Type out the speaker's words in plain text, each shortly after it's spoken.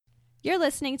You're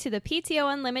listening to the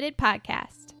PTO Unlimited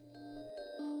podcast.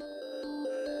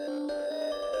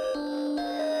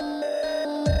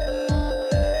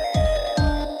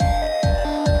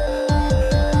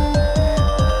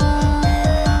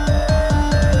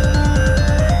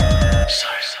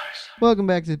 Welcome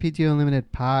back to the PTO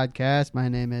Unlimited podcast. My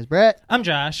name is Brett. I'm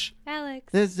Josh.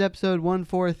 Alex. This is episode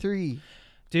 143.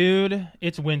 Dude,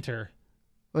 it's winter.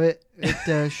 It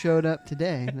showed up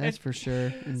today, that's for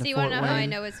sure. So you want to know how I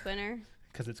know it's winter?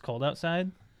 Because it's cold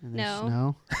outside? And there's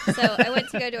No. snow. So I went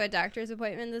to go to a doctor's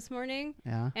appointment this morning,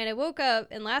 Yeah. and I woke up,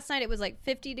 and last night it was like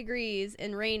 50 degrees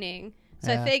and raining.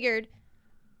 So Yeah. I figured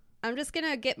I'm just going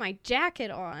to get my jacket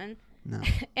on. No.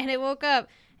 And I woke up,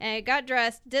 and I got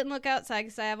dressed, didn't look outside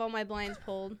because I have all my blinds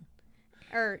pulled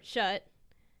or shut.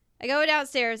 I go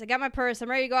downstairs, I got my purse, I'm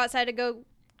ready to go outside to go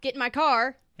get in my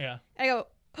car. Yeah. I go,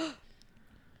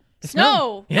 It's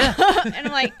snow. Yeah. And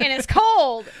I'm like, and it's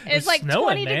cold. And it's like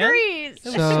snowing, 20 man. degrees. It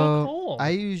was so cold. I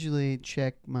usually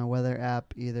check my weather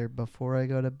app either before I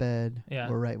go to bed Yeah.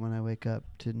 or right when I wake up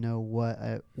to know what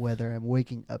weather I'm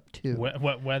waking up to.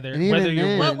 What weather? And even Whether you're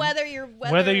then- What weather you're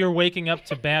whether you're waking up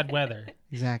to bad weather.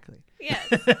 Exactly. Yes.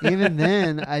 Even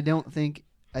then, I think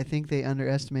they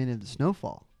underestimated the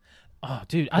snowfall. Oh,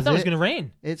 dude, I thought it was going to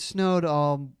rain. It snowed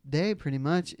all day pretty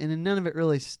much, and then none of it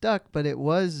really stuck, but it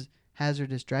was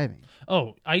hazardous driving.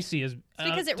 Oh, icy is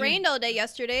Because it dude, rained all day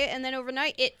yesterday, and then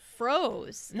overnight it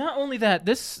froze. Not only that,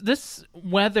 this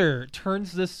weather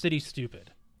turns this city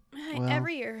stupid. Well-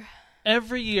 Every year.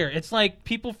 Every year, it's like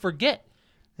people forget.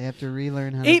 They have to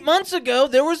relearn how 8 months ago,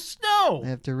 there was snow. they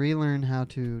have to relearn how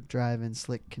to drive in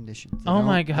slick conditions. Oh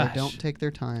my gosh. They don't take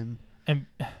their time. And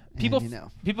people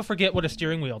and, people forget what a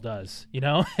steering wheel does, you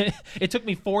know? It took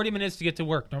me 40 minutes to get to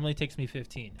work. Normally it takes me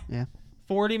 15. Yeah.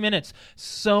 40 minutes.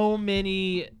 So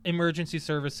many emergency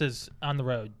services on the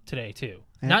road today, too.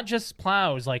 Yeah. Not just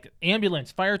plows, like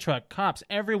ambulance, fire truck, cops,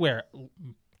 everywhere.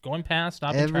 Going past,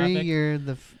 stopping Every traffic. year,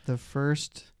 the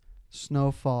first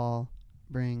snowfall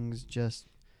brings just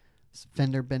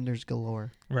fender benders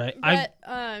galore. Right. But,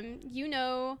 you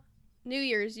know, New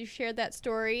Year's, you shared that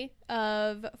story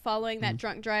of following that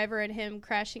drunk driver and him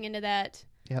crashing into that,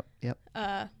 Yep.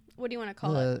 what do you want to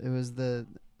call it? It was the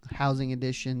housing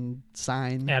edition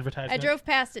sign. Advertisement. I drove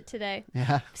past it today.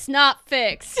 Yeah. It's not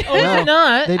fixed. Oh, is No. it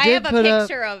not? They I did have a put up.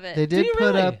 picture of it. They did you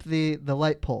put really? up the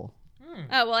light pole.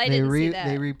 Oh, well, I didn't see that.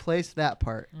 They replaced that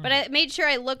part. But I made sure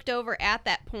I looked over at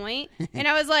that point, and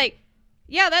I was like,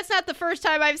 yeah, that's not the first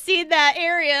time I've seen that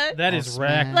area. That Oh, is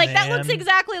man. wrecked, Like, that looks man.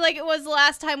 exactly like it was the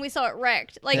last time we saw it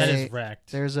wrecked. Like, That Hey, is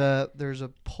wrecked. There's a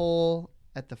pole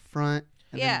at the front,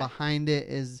 and Yeah. then behind it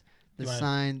is the You wanna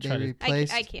sign. try They to-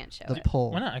 replaced I can't show the it.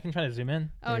 pole. Why not? I can try to zoom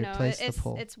in. Oh, They no, replaced the it's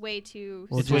pole. it's way too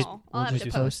We'll small. I'll have just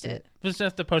to post post it. Just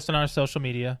have to post on our social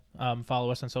media.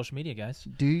 Follow us on social media, guys.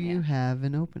 Do you have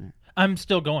an opener? I'm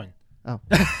still going. Oh.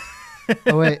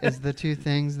 Oh wait, is the two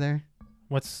things there?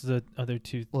 What's the other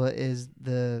two? Well, is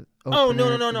the Oh, no.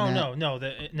 opener from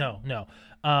that- No.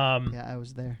 Yeah, I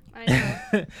was there. I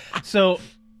know. So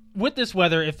with this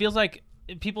weather, it feels like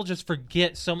people just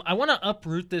forget. I want to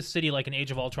uproot this city like an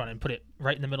Age of Ultron and put it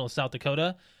right in the middle of South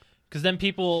Dakota, because then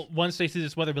people, once they see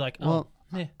this weather, be like, oh,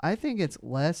 Well, I think it's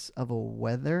less of a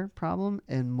weather problem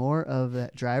and more of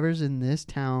that drivers in this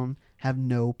town have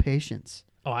no patience.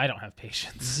 oh, I don't have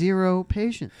patience. Zero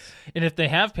patience. And if they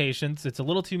have patience, it's a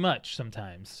little too much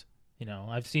sometimes. You know,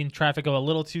 I've seen traffic go a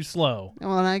little too slow.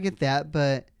 Well, and I get that,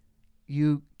 but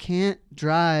you can't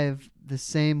drive the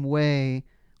same way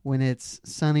when it's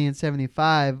sunny and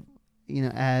 75,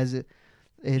 as it's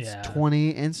Yeah.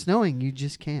 20 and snowing. You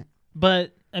just can't.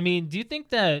 But I mean, do you think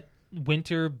that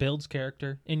winter builds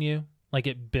character in you? Like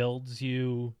it builds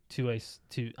you to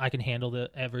I can handle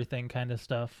everything kind of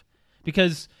stuff?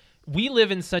 Because we live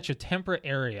in such a temperate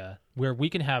area where we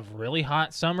can have really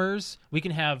hot summers, we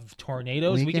can have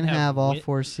tornadoes, We can have all wi-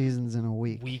 4 seasons in a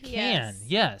week. We can,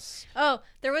 yes. Oh,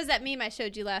 there was that meme I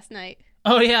showed you last night.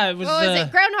 Oh yeah, it was. What was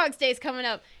it? Groundhog's Day's coming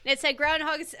up. And it said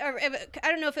Groundhog's, I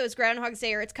don't know if it was Groundhog's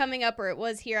Day or it's coming up or it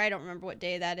was here. I don't remember what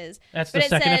day that is. That's but the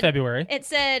it 2nd of said- February. It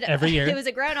said, Every year. It was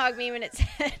a groundhog meme and it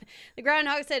said, the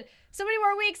groundhog said, so many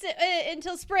more weeks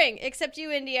until spring, except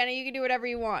you, Indiana. You can do whatever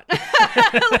you want.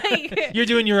 Like, You're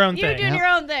doing your own you're thing. doing your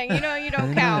own thing. You don't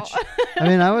Pretty count. much. I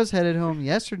mean, I was headed home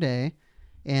yesterday,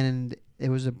 and it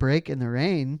was a break in the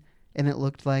rain, and it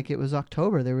looked like it was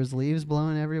October. There was leaves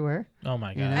blowing everywhere. Oh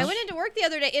my You gosh. know? I went into work the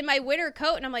other day in my winter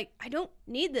coat, and I'm like, I don't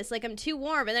need this. Like, I'm too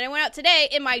warm. And then I went out today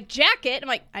in my jacket. I'm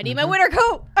like, I need my winter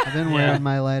coat. I've been Yeah. wearing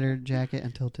my lighter jacket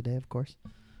until today, of course.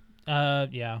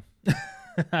 Yeah.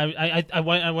 I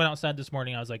went outside this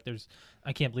morning. I was like,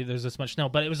 I can't believe there's this much snow.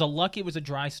 But it was a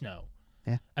dry snow.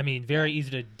 Yeah. I mean, very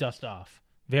easy to dust off.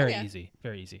 Very yeah. easy.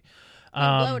 Very easy.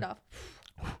 Blow it off.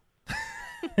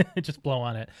 Just blow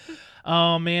on it.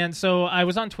 Oh man! So I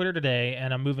was on Twitter today,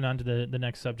 and I'm moving on to the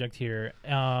next subject here.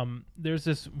 There's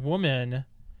this woman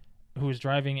who was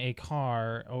driving a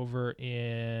car over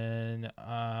in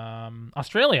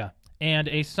Australia, and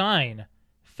a sign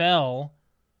fell.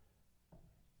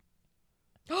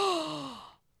 I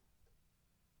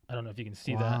don't know if you can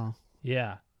see that. Wow.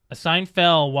 Yeah, a sign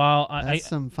fell while That's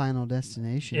some Final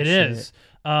Destination It shit. is.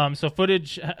 So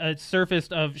footage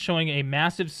surfaced of showing a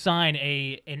massive sign,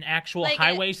 an actual Like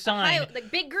highway sign, the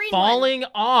big green falling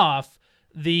off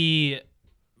the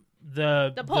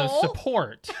pole?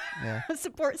 support, Yeah. one.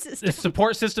 Support system. the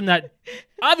support system that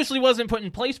obviously wasn't put in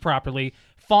place properly,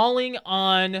 falling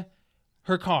on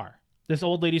her car. This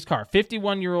old lady's car,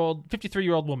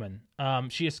 53-year-old woman.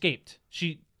 She escaped.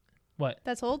 What?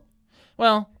 That's old.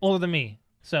 Well, older than me.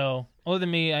 So older than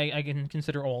me, I can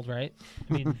consider old, right?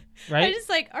 I mean, right? I just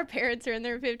like our parents are in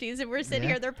their 50s and we're sitting Yeah.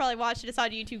 here. They're probably watching us on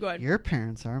YouTube going. Your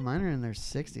parents are. Mine are in their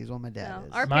 60s. Well, my dad No,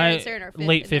 is. our My parents are in our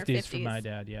late in their 50s for my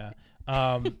dad, yeah.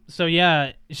 So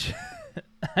yeah,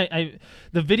 the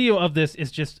video of this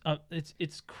is just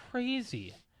it's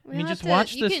crazy. I mean, just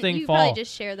watch this thing you fall. Probably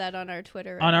just share that on our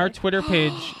Twitter. On our right? Twitter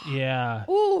page. Yeah,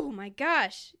 Oh my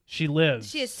gosh, she lives.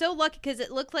 she is so lucky because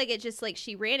it looked like it just like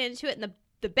she ran into it and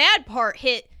the bad part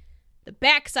hit the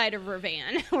backside of her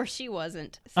van where she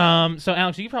wasn't. So. So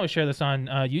Alex, you can probably share this on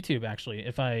YouTube actually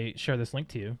if I share this link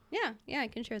to you. Yeah, I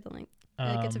can share the link.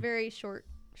 Like it's a very short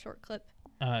clip.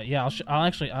 Yeah,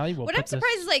 I will. What put I'm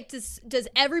surprised is like, does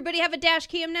everybody have a dash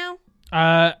cam now?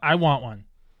 I want one.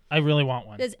 I really want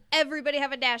one. Does everybody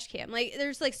have a dash cam? Like,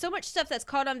 there's like so much stuff that's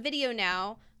caught on video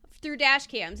now through dash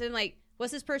cams, and like,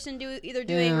 what's this person either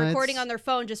doing Yeah, recording it's- on their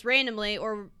phone just randomly,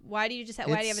 or why do you have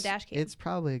a dash cam? It's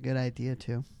probably a good idea,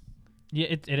 too. Yeah,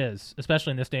 it is,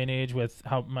 especially in this day and age with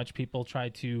how much people try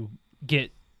to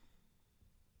get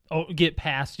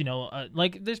past,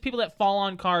 like there's people that fall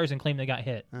on cars and claim they got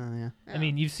hit. Oh, yeah. I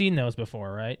mean, you've seen those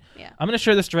before, right? Yeah. I'm going to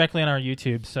share this directly on our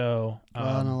YouTube, so...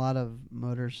 Well, and a lot of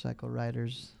motorcycle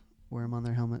riders wear them on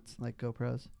their helmets, like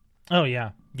GoPros. Oh, yeah.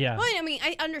 Yeah. Well, I mean,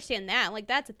 I understand that. Like,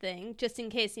 that's a thing, just in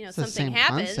case It's something the same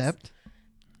happens. concept.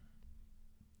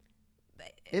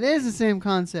 It is the same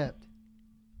concept.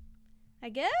 I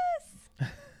guess.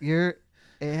 It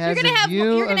has gonna a have-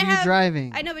 view you're of gonna you have-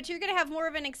 driving. I know, but you're gonna have more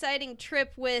of an exciting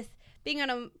trip with being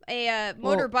on a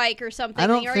Well, motorbike or something. I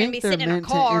than don't you're gonna be think they're sitting in a meant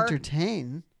to car.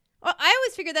 entertain. Well, I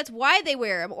always figure that's why they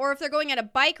wear them. Or if they're going on a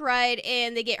bike ride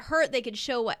and they get hurt, they could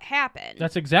show what happened.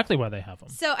 That's exactly why they have them.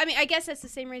 So, I mean, I guess that's the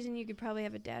same reason you could probably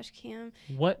have a dash cam.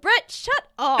 What? Brett, shut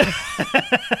up.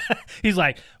 He's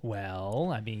like,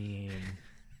 well, I mean...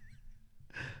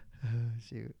 Oh,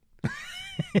 shoot.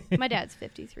 My dad's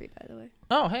 53, by the way.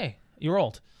 Oh, hey, you're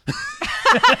old.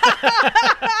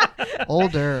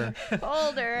 Older.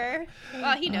 Older.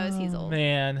 Well, he knows he's old.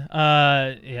 Man,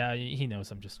 yeah, he knows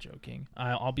I'm just joking.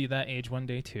 I'll be that age one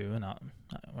day too, and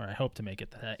or I hope to make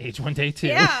it that age one day too.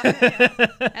 Yeah.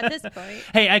 At this point.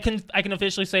 Hey, I can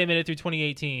officially say I made it through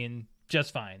 2018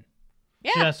 just fine.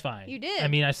 Yeah. Just fine. you did. I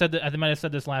mean, I might have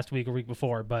said this last week or week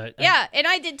before, but Yeah, and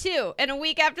I did too. And a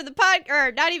week after the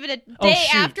or not even a day Oh,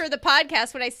 shoot. after the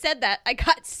podcast, when I said that, I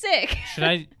got sick. should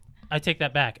I take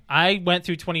that back. I went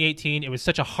through 2018. It was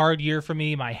such a hard year for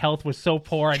me. My health was so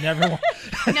poor. I never.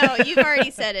 No, you've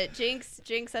already said it. Jinx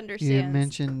understands. You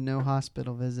mentioned no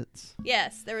hospital visits.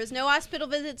 Yes, there was no hospital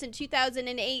visits in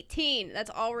 2018. That's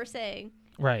all we're saying.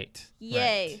 Right. Yay.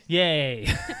 Right. Yay.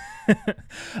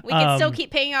 We can still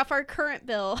keep paying off our current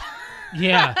bill.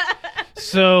 Yeah.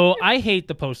 So I hate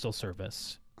the Postal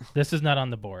Service. This is not on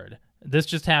the board. This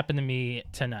just happened to me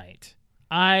tonight.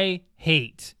 I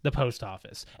hate the post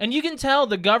office. And you can tell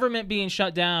the government being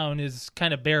shut down is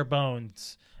kind of bare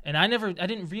bones. And I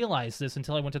didn't realize this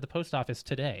until I went to the post office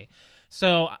today.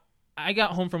 So I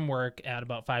got home from work at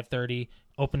about 5:30,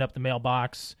 opened up the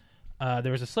mailbox.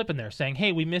 There was a slip in there saying,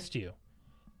 "Hey, we missed you."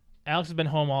 Alex has been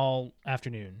home all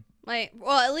afternoon.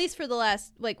 Well, at least for the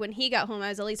last, when he got home, I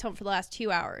was at least home for the last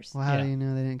 2 hours. Well, how Yeah. do you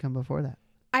know they didn't come before that?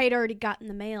 I had already gotten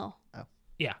the mail.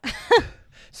 Yeah.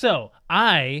 So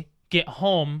I get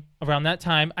home around that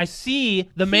time. I see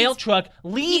the mail truck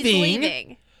leaving. He's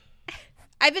leaving.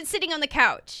 I've been sitting on the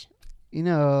couch. You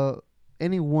know,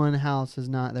 any one house is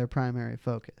not their primary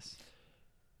focus.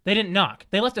 They didn't knock.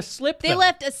 They left a slip. They though.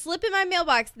 left a slip in my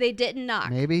mailbox. They didn't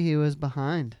knock. Maybe he was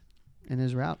behind in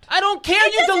his route. I don't care.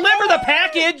 You deliver the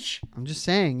package. I'm just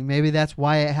saying, maybe that's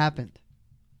why it happened.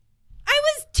 I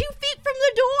was 2 feet from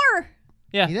the door.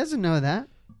 Yeah. He doesn't know that.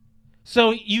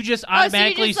 So you just Oh, so you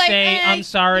automatically just like, say, "I'm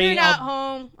sorry." You're not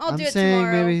home. I'll I'm do it saying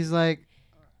tomorrow. maybe he's like,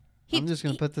 I'm just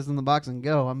gonna put this in the box and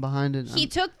go. I'm behind it. He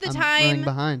took the I'm running time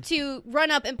behind. to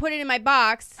run up and put it in my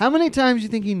box. How many times do you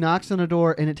think he knocks on a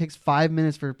door and it takes 5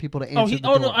 minutes for people to answer the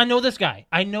door? No, I know this guy.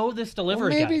 I know this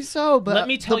delivery Maybe guy. so, but let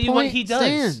me tell the you what point he does.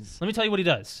 stands. Let me tell you what he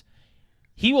does.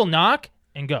 He will knock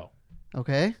and go.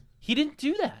 Okay. He didn't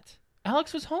do that.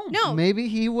 Alex was home. No. Maybe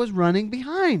he was running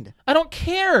behind. I don't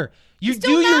care. You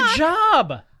still do your knock.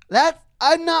 job.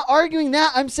 I'm not arguing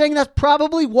that. I'm saying that's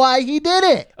probably why he did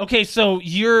it. Okay, so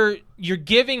you're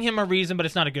giving him a reason, but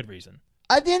it's not a good reason.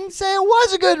 I didn't say it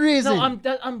was a good reason.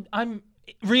 No, I'm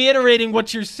reiterating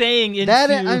what you're saying.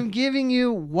 I'm giving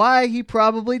you why he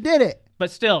probably did it. But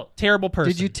still, terrible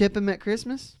person. Did you tip him at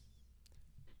Christmas?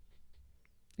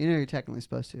 You know you're technically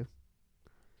supposed to.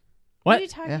 What are you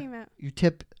talking about? You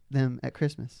tip them at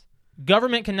Christmas.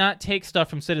 Government cannot take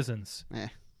stuff from citizens.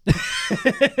 You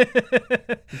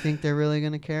think they're really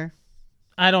going to care?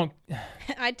 I don't.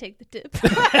 I'd take the tip.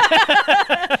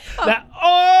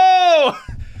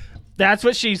 That's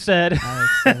what she said.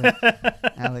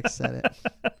 Alex said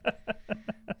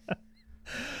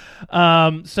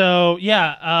it. So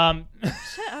yeah.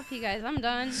 Shut up, you guys. I'm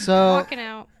done. So walking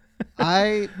out.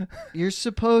 At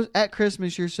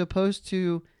Christmas you're supposed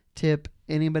to tip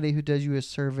anybody who does you a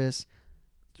service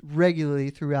regularly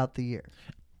throughout the year.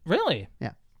 Really?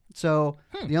 Yeah. So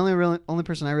the only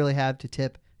person I really have to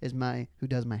tip is who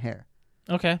does my hair.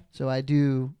 Okay. So I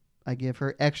give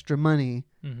her extra money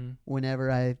Mm-hmm. whenever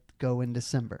I go in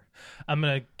December. I'm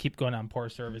gonna keep going on poor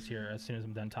service here as soon as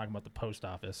I'm done talking about the post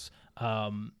office.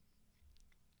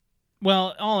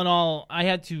 Well, all in all, I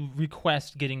had to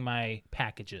request getting my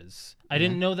packages. I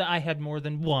didn't know that I had more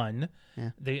than one.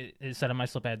 Yeah. It said on my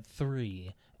slip I had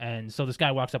 3. And so this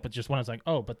guy walks up with just one. I was like,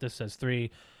 oh, but this says 3.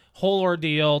 Whole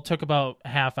ordeal. Took about a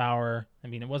half hour. I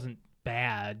mean, it wasn't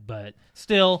bad, but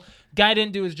still, guy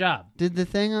didn't do his job. Did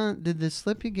the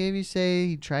slip he gave you say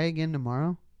he'd try again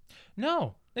tomorrow?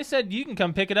 No. They said you can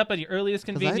come pick it up at your earliest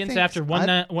 'Cause convenience I think after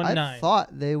 1-9. I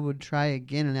thought they would try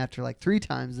again, and after like 3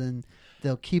 times, then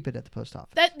they'll keep it at the post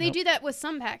office. That they do that with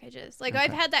some packages. Like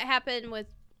I've had that happen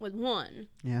with one.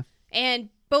 Yeah. And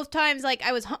both times, like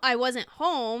I wasn't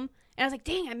home, and I was like,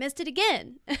 "Dang, I missed it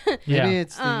again." Maybe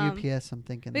it's the UPS. I'm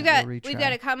thinking we've got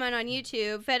a comment on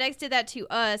YouTube. FedEx did that to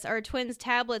us. Our twins'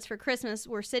 tablets for Christmas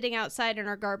were sitting outside in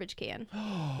our garbage can.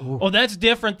 Oh, that's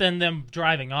different than them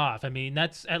driving off. I mean,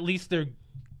 that's at least they're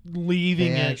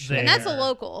leaving it there. And that's a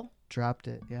local. Dropped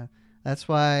it. Yeah. That's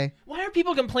why. Why are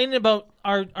people complaining about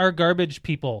our garbage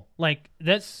people? Like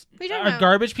that's our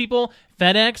garbage people.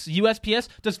 FedEx, USPS.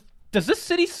 Does this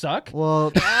city suck?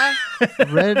 Well,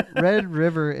 Red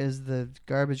River is the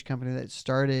garbage company that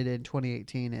started in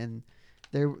 2018, and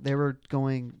they were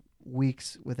going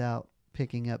weeks without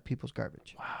picking up people's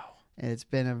garbage. Wow. And it's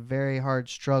been a very hard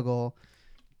struggle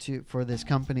for this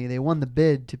company. They won the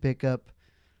bid to pick up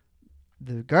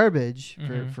the garbage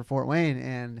for Fort Wayne,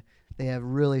 and they have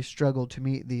really struggled to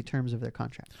meet the terms of their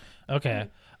contract. Okay.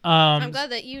 I'm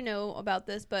glad that you know about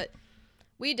this, but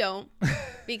we don't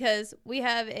because we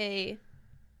have a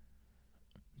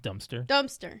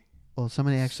dumpster. Well,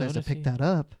 somebody actually has to pick that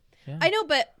up. Yeah. I know,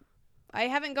 but I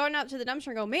haven't gone out to the dumpster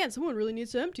and go, man, someone really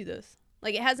needs to empty this.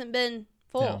 Like it hasn't been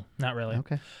full. No, not really.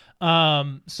 Okay.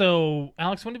 So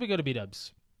Alex, when did we go to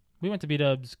B-Dubs? We went to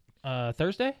B-Dubs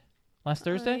Thursday? Last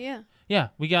Thursday? Yeah. Yeah,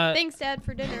 we got. Thanks, Dad,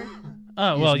 for dinner.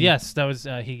 Oh well, yes, that was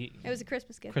It was a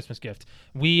Christmas gift. Christmas gift.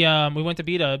 We went to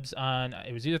B-Dubs on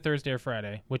it was either Thursday or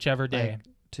Friday, whichever day.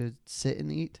 To sit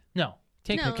and eat? No,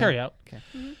 No. carry out. Okay.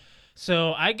 Mm-hmm.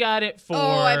 So I got it for.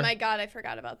 Oh my God, I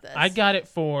forgot about this. I got it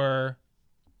for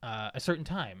a certain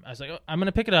time. I was like, oh, I'm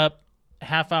gonna pick it up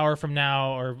half hour from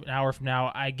now or an hour from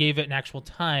now. I gave it an actual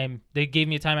time. They gave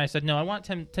me a time. I said no, I want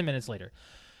 10 minutes later.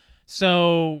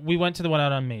 So we went to the one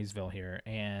out on Maysville here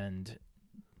and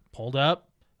pulled up,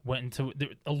 went into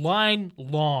a line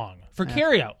long for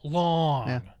carryout, long.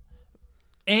 Yeah.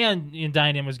 And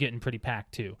dine-in was getting pretty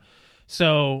packed too.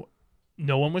 So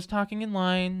no one was talking in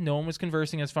line. No one was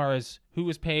conversing as far as who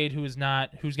was paid, who was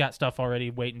not, who's got stuff already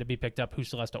waiting to be picked up, who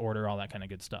still has to order, all that kind of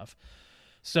good stuff.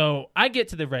 So I get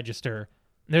to the register.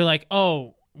 They're like,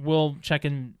 oh, we'll check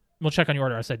on your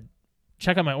order. I said,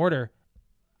 check on my order.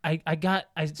 I set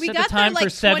the time there like for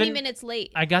 7 20 minutes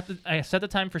late. I set the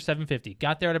time for 7:50.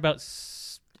 Got there at about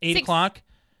 8 o'clock.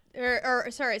 Or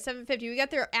sorry, 7:50. We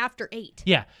got there after 8.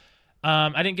 Yeah.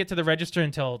 I didn't get to the register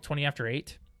until 20 after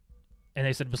 8. And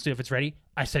they said, we'll see if it's ready.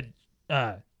 I said,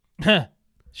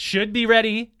 should be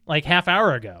ready like half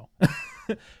hour ago.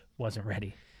 Wasn't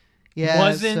ready.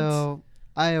 Yeah, so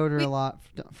I order a lot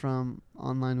from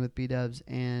online with B-Dubs,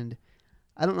 and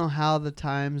I don't know how the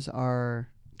times are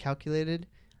calculated.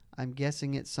 I'm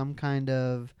guessing it's some kind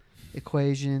of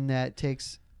equation that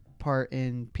takes part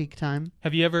in peak time.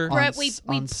 Have you ever? Brett, we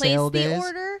on placed sale the days.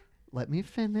 order Let me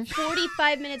finish.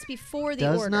 45 minutes before the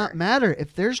Does order. not matter.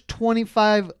 If there's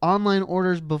 25 online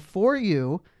orders before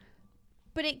you,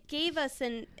 But it gave us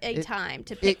a time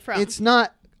to pick from. it's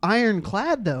not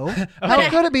ironclad, though. How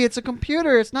could it be? It's a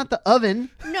computer. It's not the oven.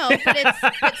 No, but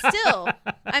still,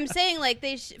 I'm saying like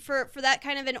for that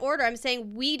kind of an order, I'm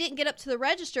saying we didn't get up to the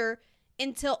register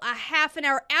until a half an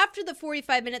hour after the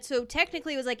 45 minutes. So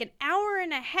technically, it was like an hour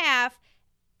and a half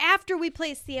after we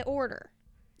placed the order.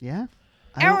 Yeah.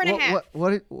 Hour and a half.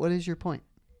 What is your point?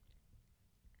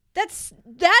 That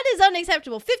is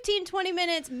unacceptable. 15, 20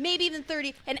 minutes, maybe even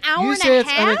 30, an hour You and say a it's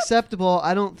half. unacceptable.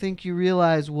 I don't think you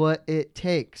realize what it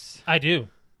takes. I do.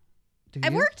 Do I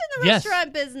you? worked in the Yes.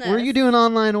 restaurant business. Were you doing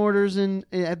online orders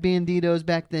at Banditos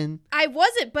back then? I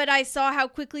wasn't, but I saw how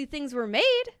quickly things were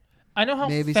made. I know how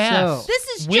Maybe fast. so. This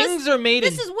is Wings are made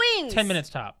This in is wings. 10 minutes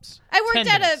tops. I worked 10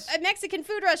 at minutes. a Mexican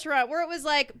food restaurant where it was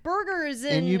like burgers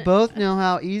And you both know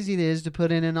how easy it is to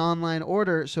put in an online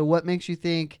order. So what makes you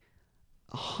think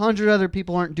 100 other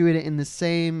people aren't doing it in the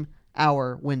same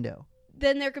hour window?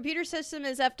 Then their computer system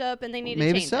is effed up and they need to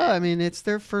Maybe change so. it. I mean, it's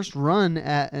their first run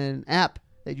at an app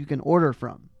that you can order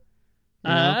from.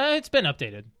 You know? It's been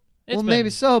updated. Maybe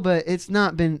so, but it's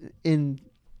not been in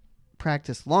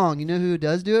practice long. You know who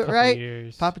does do it Couple right?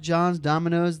 years. Papa John's,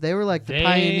 Domino's. They were like the They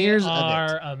pioneers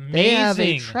are of it. amazing. They have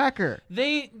a tracker.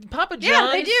 Papa John's.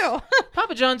 Yeah, they do.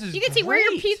 Papa John's is You can see where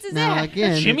your great. pizza's Now at.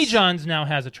 again, Jimmy it's- John's now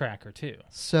has a tracker too.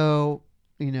 So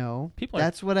People are-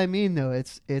 that's what I mean. Though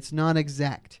it's not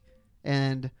exact,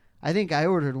 and I think I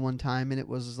ordered one time, and it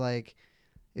was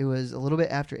a little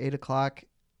bit after 8:00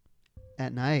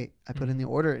 at night. I put in the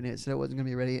order, and it said it wasn't going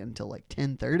to be ready until like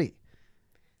 10:30.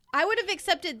 I would have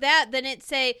accepted that. Then it'd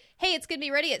say, "Hey, it's gonna be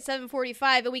ready at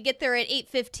 7:45," and we get there at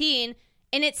 8:15,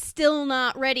 and it's still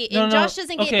not ready. No, and no, Josh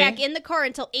doesn't get okay. back in the car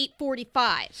until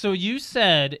 8:45. So you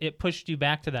said it pushed you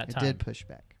back to that It time. did push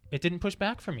back. It didn't push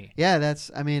back for me. Yeah, that's.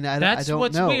 I mean, I That's don't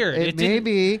what's know. weird. It It may didn't-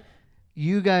 be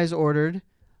you guys ordered,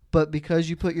 but because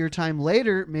you put your time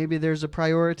later, maybe there's a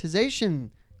prioritization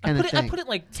kind of thing. I put it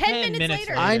like 10 minutes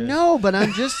later. I know, but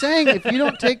I'm just saying, if you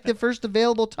don't take the first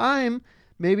available time,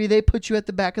 maybe they put you at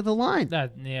the back of the line.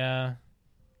 Yeah.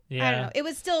 I don't know. It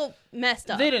was still messed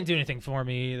up. They didn't do anything for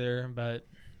me either, but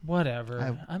whatever.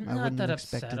 I'm I not wouldn't that have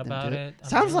expected upset them to about do it. I'm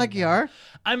Sounds really like you not. are.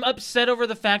 I'm upset over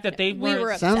the fact that they We weren't.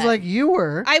 were Sounds upset. like you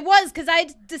were. I was, because I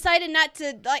decided not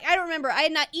to. Like, I don't remember. I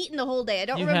had not eaten the whole day. I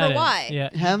don't You remember hadn't. why. Yeah.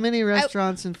 How many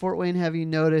restaurants in Fort Wayne have you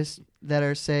noticed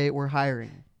that say we're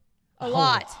hiring? A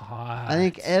lot. I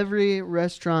think every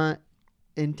restaurant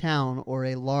in town or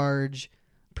a large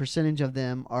percentage of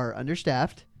them are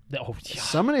understaffed. Oh, yeah.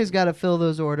 Somebody's got to fill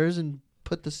those orders and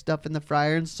put the stuff in the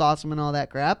fryer and sauce them and all that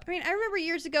crap. I mean, I remember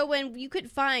years ago when you could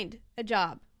find a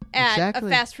job at Exactly.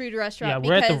 a fast food restaurant. Yeah,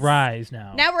 we're at the because rise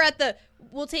now. Now we're at the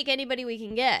we'll take anybody we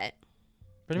can get.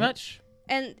 Pretty much.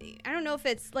 And I don't know if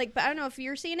it's like, but I don't know if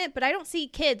you're seeing it, but I don't see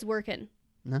kids working.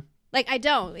 No. Like, I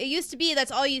don't. It used to be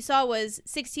that's all you saw was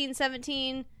 16,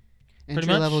 17. Pretty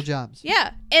Entry level much. jobs.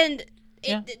 Yeah. And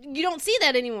Yeah. you don't see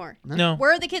that anymore. No.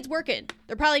 Where are the kids working?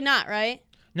 They're probably not, right?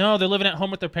 No, they're living at home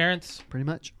with their parents. Pretty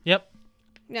much. Yep.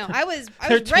 No, I was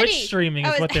They're ready. Twitch streaming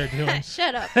is what they're doing.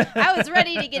 Shut up. I was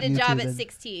ready to get a job at YouTubing.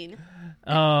 16.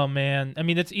 Oh man. I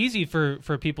mean, it's easy for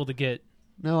people to get.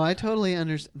 No, I totally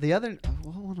understand. The other,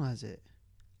 what one was it?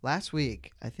 Last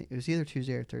week, I think it was either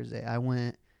Tuesday or Thursday. I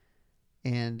went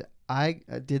and I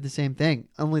did the same thing.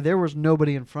 Only there was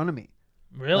nobody in front of me.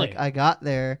 Really? Like I got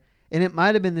there, and it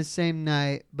might have been the same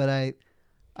night, but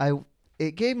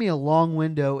it gave me a long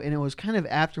window, and it was kind of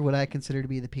after what I consider to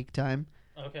be the peak time.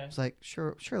 Okay. It's like,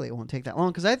 surely it won't take that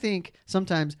long, because I think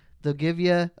sometimes they'll give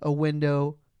you a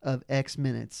window of X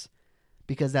minutes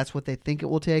because that's what they think it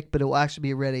will take, but it will actually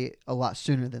be ready a lot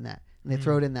sooner than that. And they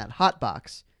throw it in that hot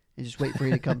box and just wait for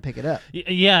you to come pick it up.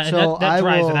 Yeah, and So that I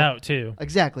dries it will- out too.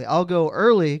 Exactly. I'll go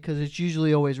early because it's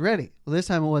usually always ready. Well, this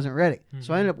time it wasn't ready.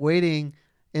 So I ended up waiting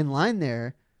in line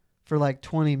there for like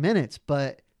 20 minutes,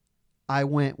 but I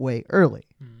went way early,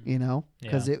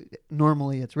 because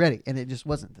normally it's ready, and it just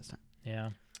wasn't this time. Yeah.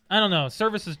 I don't know.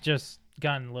 Service has just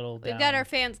gotten a little We've down. got our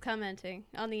fans commenting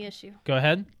on the issue. Go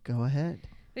ahead. Go ahead.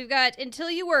 We've got, until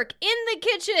you work in the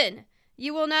kitchen,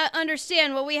 you will not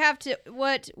understand what we have to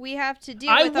deal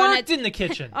I with worked in the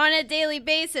kitchen. on a daily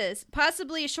basis.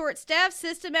 Possibly short staff,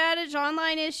 system outage,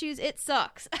 online issues. It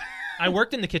sucks. I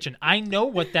worked in the kitchen. I know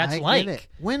what that's I like. get it.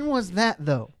 When was that,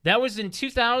 though? That was in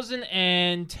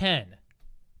 2010.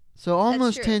 So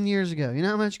almost true. 10 years ago. You know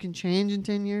how much can change in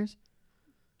 10 years?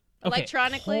 Okay,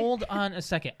 Electronically? hold on a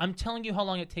second. I'm telling you how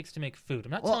long it takes to make food.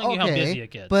 I'm not Well, telling you how busy it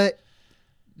gets. But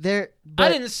But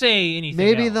I didn't say anything.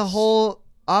 maybe else. the whole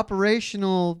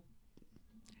operational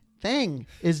thing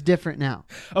is different now.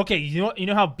 Okay, you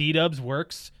know how B-Dubs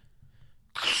works?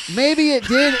 Maybe it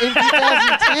did in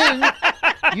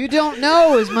 2010. You don't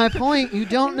know is my point. You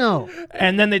don't know.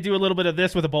 And then they do a little bit of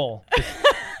this with a bowl. Just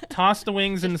toss the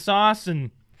wings in the sauce,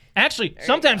 and actually,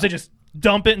 sometimes they just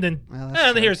dump it and then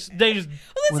they just Well, this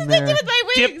When is what they did they're- with my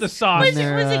wings. dip the sauce. Was When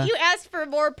it they're, you asked for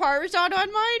more Parmesan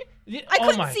on mine? I Oh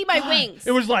couldn't my see my God. wings.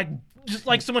 It was like just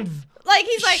like someone Like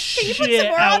he's like, can you put shit some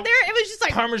more out on there? It was just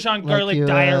like, Parmesan Like garlic you,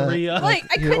 diarrhea. Like,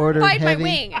 I you couldn't ordered find my heavy,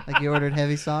 wing. Like you ordered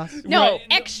heavy sauce. no, Right.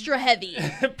 extra heavy.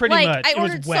 Pretty like, much. I It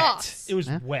was ordered wet. sauce. It was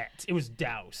Yeah. wet. It was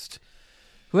doused.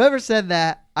 Whoever said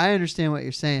that, I understand what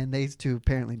you're saying. These two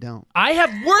apparently don't. I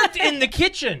have worked in the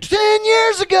kitchen, 10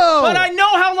 years ago! but I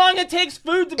know how long it takes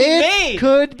food to be it made.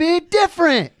 could be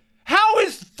different. How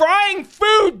is frying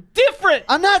food different?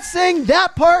 I'm not saying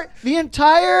that part. The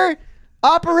entire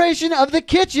operation of the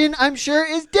kitchen, I'm sure,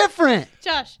 is different.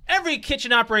 Josh, Every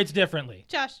kitchen operates differently.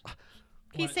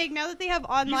 he's saying now that they have You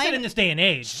said in online, this day and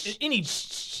age, any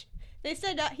they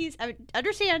said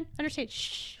understand.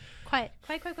 Shh, quiet.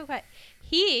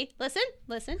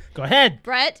 Listen. go ahead.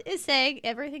 Brett is saying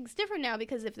everything's different now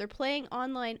because if they're playing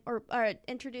online or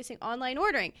introducing online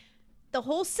ordering, the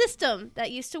whole system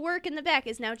that used to work in the back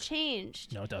is now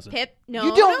changed. No, it doesn't. Pip, no,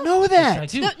 You don't know I that.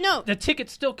 do. No. The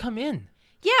tickets still come in.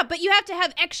 Yeah, but you have to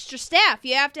have extra staff.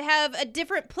 You have to have a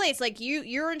different place. Like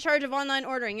you're in charge of online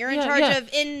ordering. You're in Yeah, charge yeah. of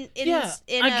in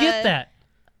I get that.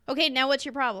 Okay, now what's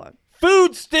your problem?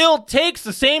 Food still takes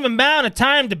the same amount of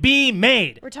time to be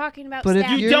made. We're talking about But if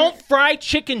staff. You You're- don't fry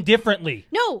chicken differently.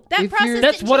 No, that If process you're-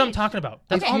 That's didn't what I'm change. talking about.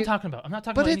 That's If all I'm you- talking about. I'm not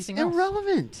talking But about it's anything else.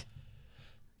 irrelevant.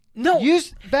 No.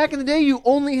 Back in the day, you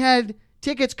only had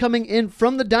tickets coming in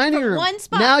from the dining From room. one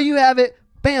spot. Now you have it,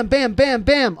 bam, bam, bam,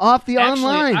 bam, off the Actually,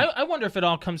 online. I wonder if it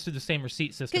all comes through the same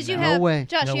receipt system. Because you now. No have way.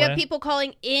 Josh, No you have way. people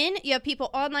calling in, you have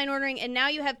people online ordering, and now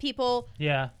you have people.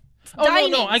 Yeah. Oh dining,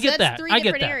 no, I so get that's that. three I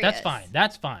get different that. That's areas. fine.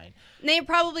 That's fine. And they're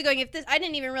probably going. If this, I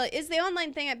didn't even realize. Is the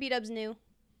online thing at B-Dubs new?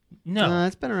 No.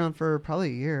 It's been around for probably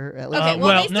a year at least. Okay, well,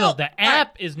 well, they no, still- the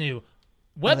app is new.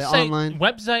 the Website online?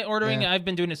 website ordering. Yeah. I've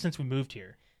been doing it since we moved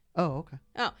here. Oh, okay.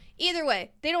 Oh, either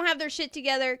way, they don't have their shit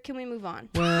together. Can we move on?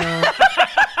 Well,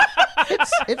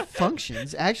 it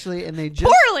functions actually, and they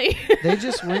just Poorly. they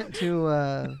just went to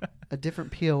a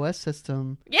different POS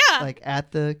system, yeah. like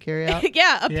at the carryout.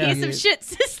 yeah, a Yeah. piece of shit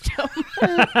system.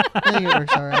 I think it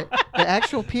works all right. The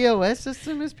actual POS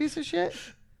system is a piece of shit.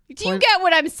 Do you get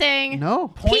what I'm saying? No.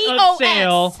 Point POS. of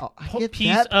sale. Oh, I get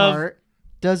piece that of. part.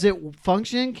 Does it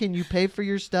function? Can you pay for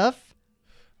your stuff?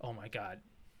 Oh my god.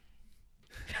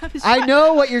 I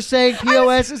know what you're saying.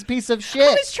 POS is a piece of I shit.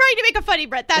 was trying to make a funny,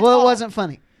 Brett. That's Well, all. it wasn't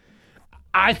funny.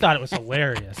 I thought it was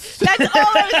hilarious. That's all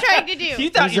I was trying to do. You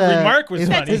thought It your was a- remark was it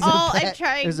funny. was a all I'm bad-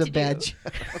 trying It was to a bad do.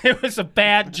 joke. It was a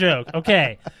bad joke.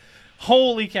 Okay.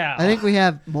 Holy cow. I think we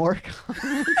have more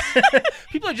comments.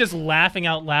 People are just laughing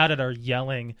out loud at our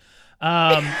yelling.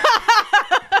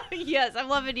 Yes, I'm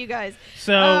loving you guys.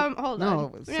 So Hold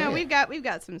No, on. say Yeah, it. we've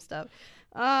got some stuff.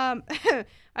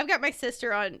 I've got my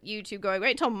sister on YouTube going,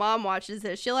 wait until mom watches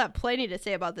this. She'll have plenty to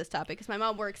say about this topic because my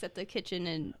mom works at the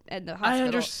kitchen and the hospital. I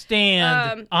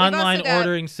understand We've online also got-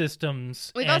 ordering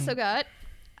systems. We've and also got,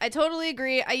 I totally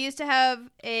agree. I used to have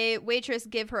a waitress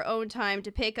give her own time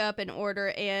to pick up an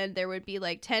order, and there would be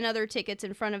like 10 other tickets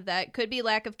in front of that. Could be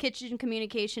lack of kitchen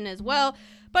communication as well.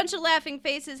 Bunch of laughing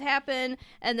faces happen,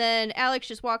 and then Alex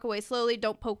just walk away slowly.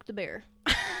 Don't poke the bear.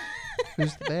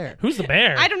 Who's the bear? Who's the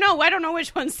bear? I don't know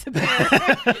which one's the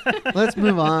bear. Let's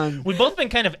move on. We've both been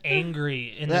kind of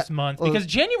angry in this That- month well, because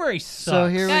January sucks. So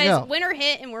here we Guys, go. winter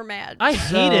hit and we're mad. I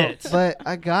hate it. But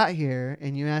I got here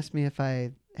and you asked me if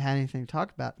I had anything to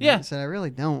talk about. And Yeah. I said I really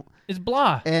don't. It's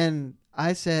blah. And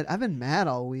I said I've been mad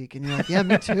all week, and you're like, yeah,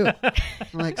 me too. I'm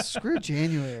like, screw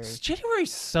January. January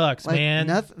sucks, Like, man.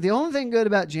 The only thing good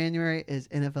about January is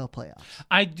NFL playoffs.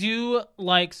 I do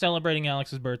like celebrating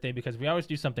Alex's birthday because we always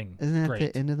do something Isn't that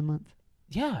great. the end of the month?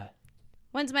 Yeah.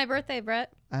 When's my birthday,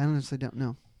 Brett? I honestly don't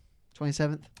know.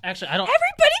 27th? Actually, I don't.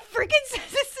 Everybody freaking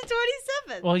says it's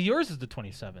the 27th. Well, yours is the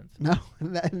 27th. No.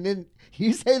 And then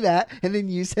you say that, and then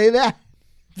you say that.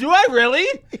 Do I really?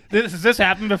 Has this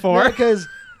happened before? Because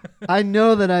I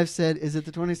know that I've said, is it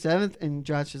the 27th? And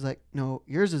Josh is like, no,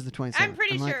 yours is the 27th. I'm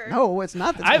pretty like, sure. no, it's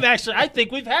not the 27th. I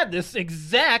think we've had this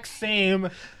exact same.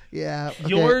 Yeah. Okay.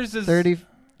 Yours is 30th?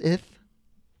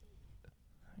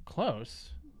 Close.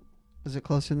 Is it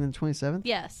closer than 27th?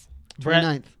 Yes. Brett.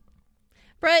 29th.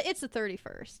 Brett, it's the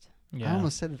 31st. Yeah. I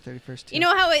almost said the 31st too. You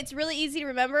know how it's really easy to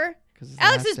remember? 'Cause it's the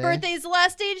Alex's last day. birthday is the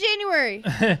last day of January.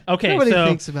 Okay, Nobody so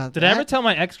thinks about did that. I ever tell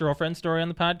my ex-girlfriend story on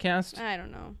the podcast? I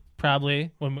don't know. Probably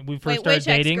when we first Wait, started which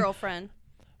dating. ex-girlfriend?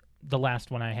 The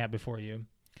last one I had before you.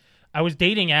 I was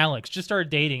dating Alex. Just started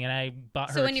dating, and I bought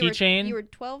So her a when keychain. you were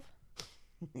 12?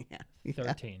 Yeah.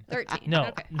 13. 13. No,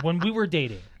 Okay. when we were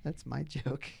dating. That's my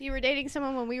joke. You were dating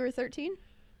someone when we were 13?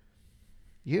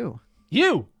 You.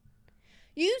 You.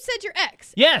 You said your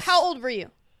ex. Yes. How old were you?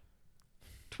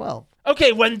 12.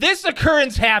 Okay, when this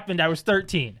occurrence happened, I was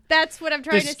 13. That's what I'm The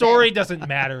trying to say. story doesn't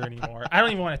matter anymore. I don't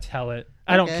even want to tell it.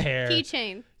 I don't Okay. care.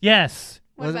 Keychain. Yes.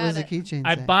 What What about was the it? keychain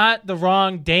I say? bought the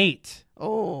wrong date.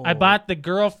 Oh. I bought the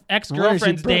No wonder she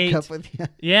ex-girlfriend's broke date. up with you.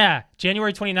 Yeah,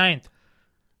 January 29th.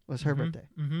 Was her birthday.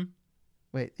 Mm-hmm.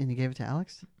 Wait, and you gave it to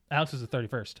Alex? Alex was the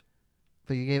 31st.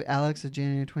 But you gave Alex a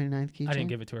January 29th keychain? I didn't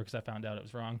give it to her because I found out it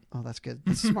was wrong. Oh, that's good.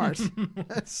 That's smart.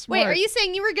 That's smart. Wait, are you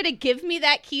saying you were going to give me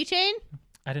that keychain?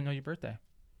 I didn't know your birthday.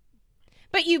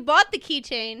 But you bought the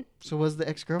keychain. So was the I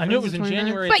ex-girlfriend knew it was in 29th?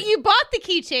 January. But you bought the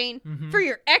keychain Mhm. for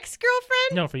your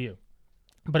ex-girlfriend? No, for you.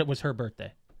 But it was her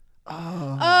birthday.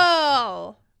 Oh.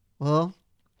 Oh. Well,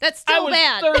 That's I still was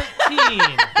bad.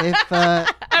 13. if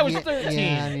I was yeah, 13.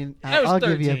 Yeah, I mean, I was I'll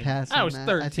give you a 13. pass. I on was that.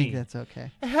 I 13. think that's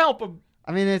okay. Help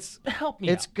I mean, it's me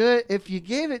it's out. good if you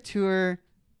gave it to her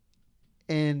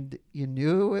and you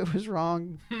knew it was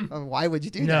wrong. Why would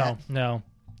you do that? No.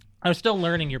 I was still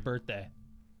learning your birthday.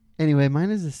 Anyway, mine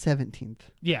is the 17th.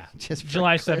 Yeah, Just for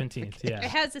July clarification. 17th. Yeah.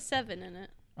 It has a 7 in it.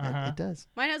 Uh-huh. It does.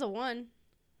 Mine has a 1.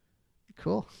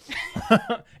 Cool.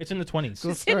 It's in the 20s.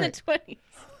 Cool It's in the story.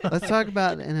 20s. Let's talk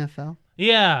about the NFL.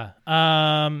 Yeah.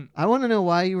 I want to know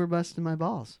why you were busting my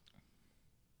balls.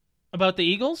 About the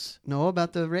Eagles? No,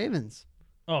 about the Ravens.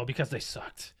 Oh, because they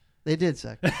sucked. They did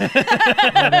suck. But,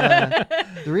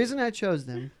 the reason I chose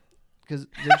them, because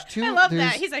there's two. I love there's,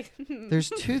 that. He's like, There's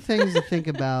two things to think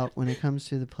about when it comes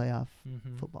to the playoff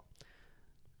Mhm. football.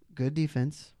 Good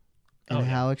defense, and Oh, yeah.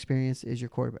 how experienced is your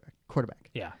quarterback.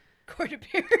 Yeah.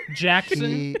 quarterback. Jackson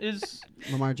He- is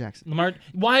Lamar Jackson. Lamar.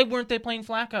 Why weren't they playing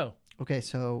Flacco? Okay,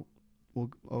 so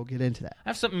we'll get into that. I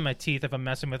have something in my teeth if I'm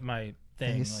messing with my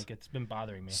thing. Face. Like it's been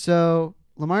bothering me. So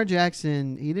Lamar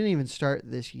Jackson, he didn't even start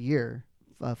this year.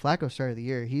 Flacco started the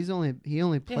year. He only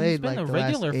Yeah, he's played been like a the last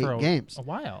regular 8 for games, a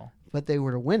while. but they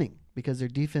were winning because their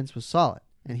defense was solid,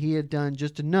 and he had done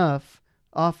just enough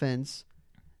offense,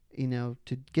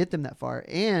 to get them that far.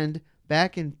 And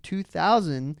back in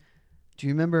 2000, do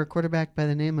you remember a quarterback by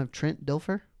the name of Trent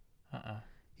Dilfer?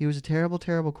 He was a terrible,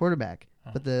 terrible quarterback,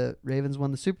 but the Ravens won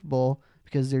the Super Bowl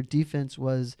because their defense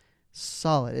was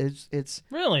solid.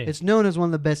 Really? It's known as one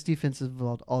of the best defenses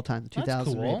of all time, the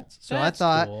 2000 cool. Ravens. So That's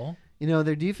I thought, cool.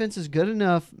 their defense is good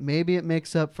enough. Maybe it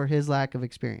makes up for his lack of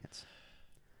experience.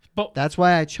 But That's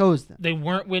why I chose them. they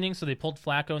weren't winning, so they pulled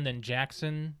Flacco, and then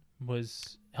Jackson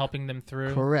was helping them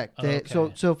through. Correct. Oh, They,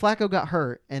 okay. So Flacco got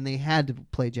hurt, and they had to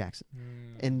play Jackson.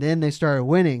 Mm, And then they started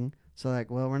winning. So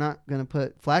we're not going to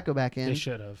put Flacco back in. they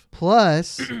should have.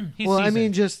 Plus, He's well, I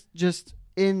mean, seasoned. just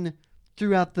in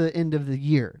throughout the end of the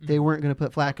year, they weren't going to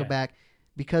put Flacco Okay. back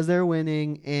because they're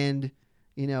winning, and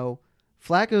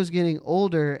Flacco's getting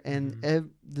older, and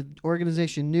the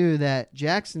organization knew that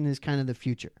Jackson is kind of the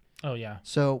future. Oh yeah.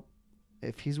 So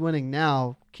if he's winning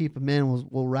now, keep him in.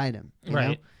 We'll ride him. you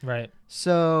know? Right.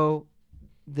 So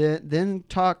then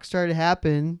talk started to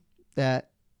happen that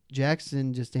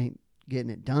Jackson just ain't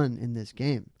getting it done in this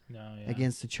game No. Yeah.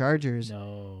 against the Chargers,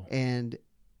 No. and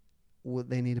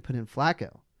they need to put in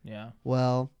Flacco. Yeah.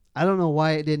 Well, I don't know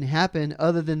why it didn't happen,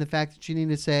 other than the fact that you need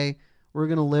to say we're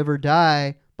going to live or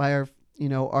die by our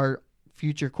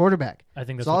future quarterback. I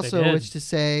think It's that's what also they did. which to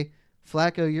say,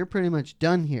 Flacco, you're pretty much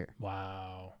done here,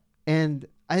 Wow. and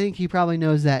I think he probably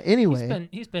knows that anyway.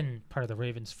 He's been part of the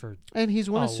Ravens for And he's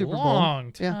won a a Super long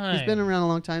Bowl. time. Yeah, he's been around a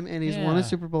long time, and he's won Yeah. a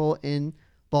Super Bowl in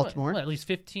Baltimore. What, at least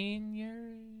 15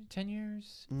 years, 10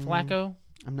 years. Mm. Flacco.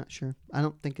 I'm not sure. I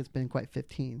don't think it's been quite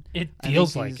 15. It I think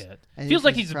feels like he's- it. I think Feels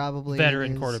like he's probably a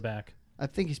veteran his- quarterback. I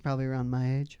think he's probably around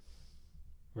my age.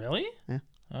 Really? Yeah.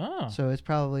 Oh. So he's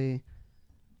probably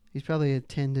a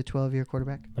 10 to 12 year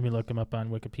quarterback. Let me look him up on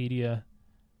Wikipedia.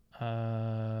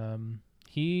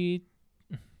 He.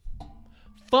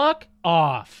 Fuck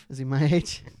off. Is he my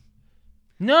age?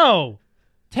 No.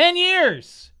 10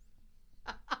 years.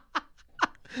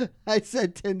 I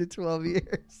said 10 to 12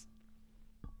 years.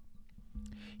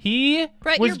 He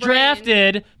Brett, was your brain.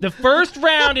 drafted the first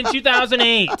round in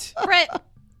 2008. Brett,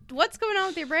 what's going on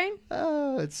with your brain?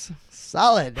 Oh, it's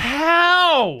solid.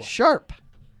 How? Sharp.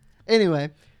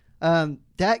 Anyway, that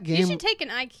You game. should take an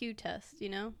IQ test,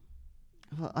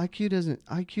 Well,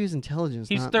 IQ is intelligence.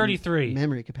 He's not 33.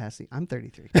 Memory capacity. I'm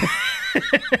 33.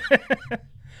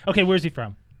 Okay, where's he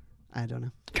from? I don't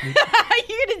know.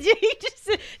 You just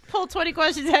pull 20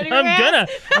 questions out of your ass?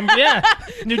 Yeah.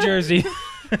 New Jersey.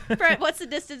 Brett, what's the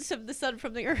distance of the sun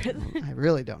from the earth? I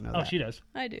really don't know. Oh, that. she does.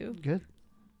 I do. Good.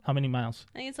 How many miles?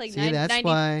 I think it's like See, that's 90,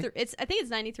 why I think it's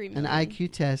 93 million. An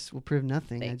IQ test will prove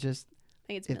nothing. Fake. I just I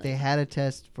think it's if they million. had a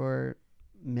test for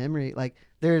memory, like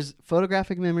there's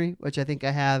photographic memory, which I think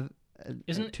I have.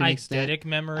 Isn't to an extent. eidetic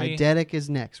memory? Eidetic is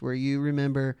next, where you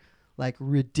remember like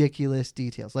ridiculous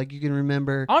details. Like you can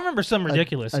remember I'll remember some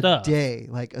ridiculous a stuff. day,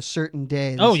 like a certain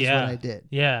day. This Oh, is yeah. what I did.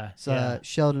 Yeah. So yeah.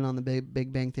 Sheldon on the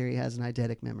Big Bang Theory has an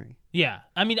eidetic memory. Yeah.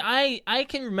 I mean, I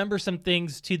can remember some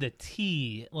things to the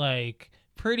T, like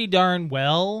pretty darn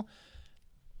well.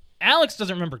 Alex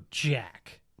doesn't remember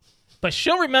jack, but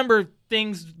she'll remember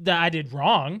things that I did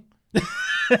wrong.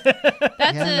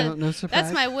 No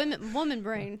surprise. That's my woman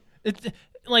brain. It's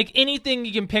like anything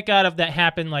you can pick out of that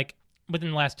happened like within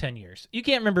the last 10 years. You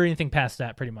can't remember anything past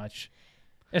that, pretty much,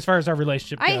 as far as our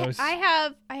relationship goes.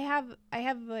 I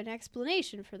have an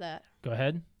explanation for that. Go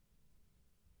ahead.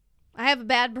 I have a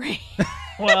bad brain.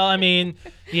 Well, I mean,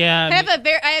 yeah.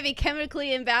 I have a chemically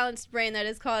imbalanced brain that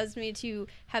has caused me to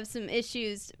have some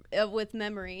issues with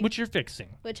memory, which you're fixing.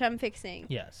 which I'm fixing.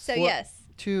 Yes. So Well, yes.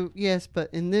 Yes, but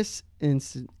in this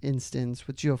instance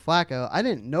with Joe Flacco, I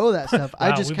didn't know that stuff. I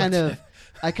Wow, just we kind must-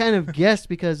 of guessed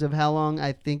because of how long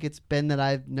I think it's been that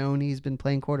I've known he's been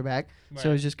playing quarterback. So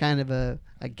Right. it's just kind of a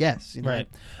guess, you know,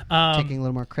 Right. taking a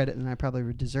little more credit than I probably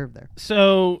would deserve there.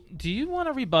 So, do you want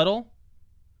to rebuttal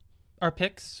our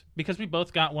picks? Because we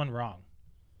both got one wrong.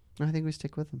 I think we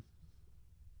stick with him.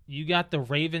 You got the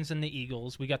Ravens and the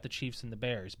Eagles. We got the Chiefs and the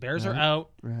Bears. Bears are Right. out.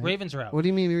 Right. Ravens are out. What do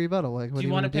you mean rebuttal? Like, what do do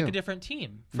you want to pick do? a different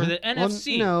team for No? the Well,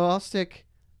 NFC? no, I'll stick.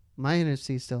 My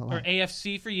NFC still Or alive.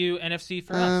 AFC for you, NFC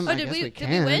for Um, us. Oh, I did guess we- we did we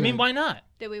can. win? I mean, why not?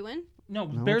 Did we win? No,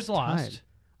 No, Bears it's lost. tied.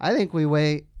 I think we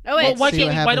wait. Oh Well, wait, why see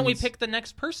can't what why don't we happens. pick the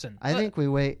next person I think we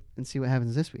wait and see what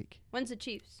happens this week. when's the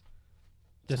Chiefs?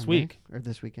 this Sunday, week? or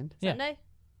this weekend. Yeah. Sunday?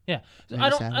 Yeah, Maybe I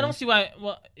don't Saturday. see why.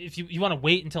 Well, if you want to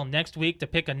wait until next week to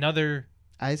pick another,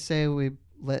 I say we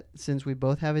since we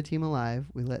both have a team alive,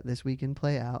 we let this weekend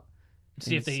play out.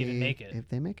 see if and they even make it. If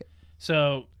they make it.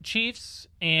 So Chiefs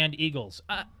and Eagles.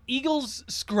 Eagles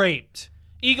scraped.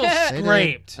 Eagles They did.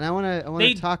 scraped. And I want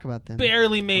They to talk about them.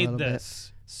 Barely made little bit.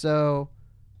 this. So,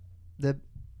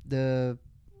 the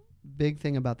big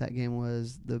thing about that game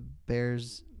was the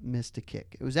Bears missed a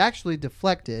kick. It was actually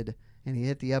deflected, and he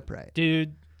hit the upright.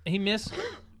 Dude, he missed.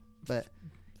 But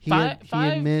he Five-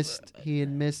 had missed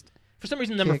For some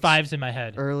reason, number Kicks. 5's in my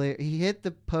head. earlier. He hit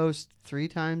the post 3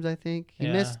 times, I think. He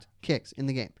Yeah. missed kicks in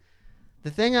the game.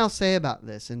 The thing I'll say about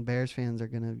this, and Bears fans are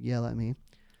gonna yell at me.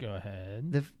 Go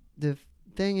ahead. The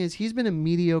thing is, he's been a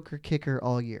mediocre kicker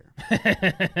all year.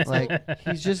 Like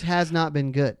he just has not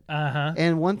been good. Uh-huh.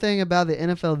 And one thing about the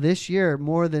NFL this year,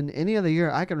 more than any other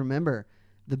year I can remember,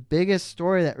 the biggest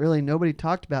story that really nobody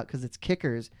talked about because it's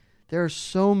kickers. There are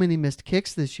so many missed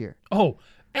kicks this year. Oh,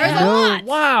 There's a lot.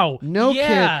 Wow. No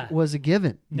yeah. kick was a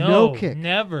given. No kick.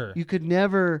 Never. You could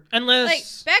never.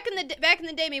 Unless Like back in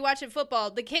the day, me watching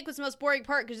football, the kick was the most boring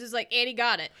part because it's like Andy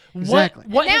got it. Exactly.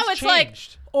 What Now has it's like,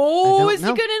 changed? oh, don't is he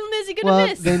know. gonna is he gonna Well,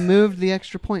 miss? they moved the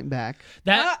extra point back,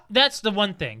 That's the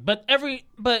one thing. But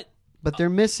but they're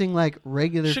missing like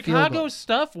regular field Chicago's goals.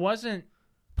 stuff wasn't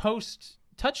post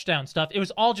touchdown stuff. It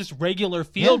was all just regular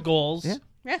field goals. Yeah.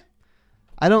 Yeah.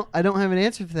 I don't have an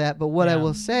answer for that, but what I Yeah.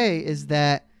 will say is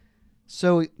that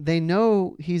so they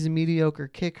know he's a mediocre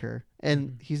kicker, and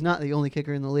Mm-hmm. he's not the only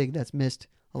kicker in the league that's missed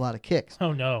a lot of kicks.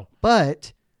 Oh no.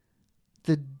 But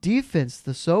the defense,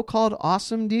 the so-called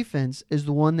awesome defense, is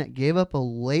the one that gave up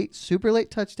a super late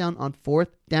touchdown on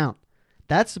 4th down.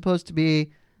 That's supposed to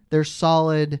be their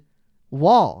solid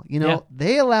wall. You know, Yeah.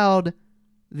 they allowed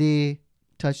the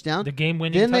touchdown. The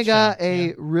game-winning Then they got touchdown. a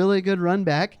Yeah. really good run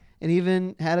back and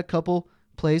even had a couple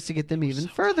plays to get them even So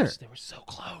further. close. They were so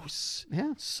close.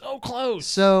 Yeah. So close.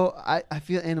 So I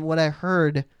feel, and what I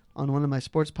heard on one of my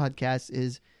sports podcasts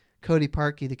is Cody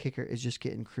Parkey, the kicker, is just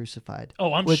getting crucified.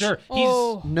 Oh, I'm which sure.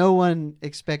 Oh. No one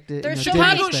expected. There's you know, so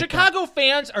didn't many- expect that. Chicago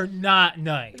fans are not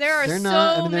nice. There are They're so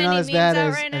not. I mean, they're many not as memes bad out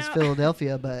as, right as now.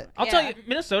 Philadelphia, but I'll tell Yeah. you,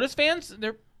 Minnesota's fans,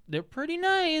 they're pretty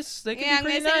nice. They can Yeah, be I'm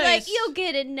pretty gonna say nice. like, you'll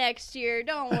get it next year.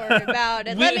 Don't worry about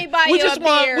it. Let me buy we you just a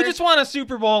want, beer. We just want a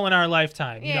Super Bowl in our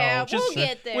lifetime. Yeah, just we'll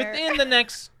get there. within the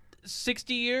next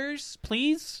 60 years,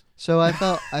 please. so I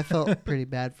felt pretty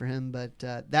bad for him. But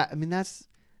that's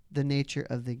the nature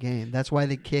of the game. That's why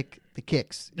they kick the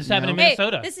kicks. This you happened in know? Hey,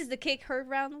 Minnesota. this is the kick heard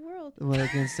around the world. Well,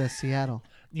 against Seattle.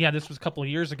 Yeah, this was a couple of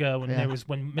years ago when Yeah. there was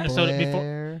when Minnesota before.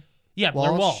 Blair Yeah,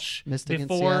 Blair Walsh missed against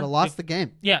before Seattle, lost the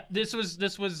game. Yeah, this was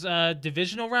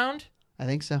divisional round. I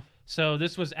think so. So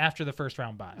this was after the first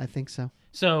round bye. I think so.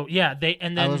 So yeah,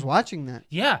 I was watching that.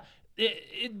 Yeah,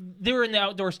 they were in the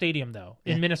outdoor stadium though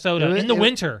in Yeah. Minnesota in the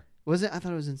winter. Was it? I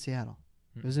thought it was in Seattle.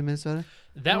 It was in Minnesota.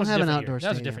 That was a have an different outdoor year. That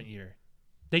was a stadium. different year.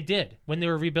 They did when they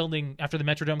were rebuilding after the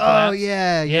Metrodome Oh collapse.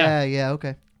 yeah.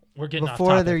 Okay. We're getting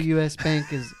Before off topic. their U.S. Bank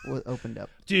opened up.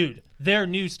 Dude, their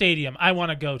new stadium. I want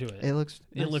to go to it. It looks.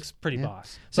 It nice. looks pretty Yeah.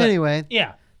 boss. So But, anyway,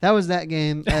 yeah, that was that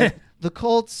game. The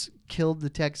Colts killed the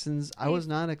Texans. I was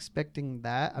not expecting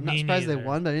that. I'm not Me surprised neither. they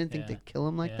won, but I didn't think Yeah. thid kill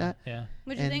them like yeah, that. Yeah.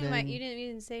 What'd you And think? then- You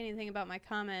didn't say anything about my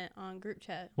comment on group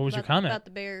chat. What was your about- comment? about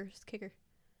the Bears kicker?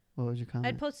 What was your comment?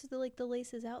 I'd posted the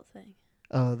laces out thing.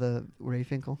 Oh, the Ray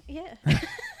Finkel. Yeah. Do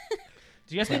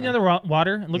you guys need another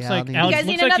water? It looks Yeah, like I'll need- Alex, You guys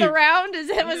looks need like another you- round? Is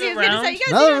that what need he was another going to say? round? You guys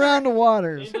Another need round of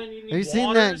waters. Anybody need Have you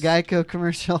seen that waters? Geico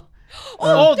commercial?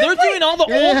 Oh, they're doing all the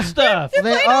Yeah. old stuff. They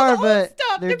playing all are, the old but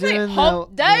stuff. they're They're playing doing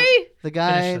Hump Day. the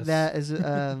guy Finish this. that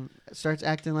is starts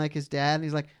acting like his dad, and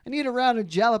he's like, "I need a round of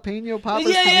jalapeno poppers."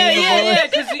 Yeah, for me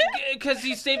and the boys." yeah. Because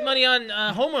he saved money on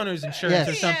homeowners insurance Yes.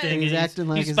 or something. He's and acting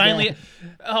like he's his finally. dad.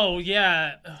 Oh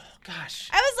yeah. Oh gosh.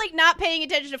 I was like not paying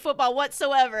attention to football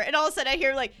whatsoever, and all of a sudden I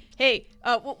hear like, "Hey,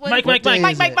 what, Mike. What day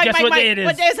is it? Guess what day it is?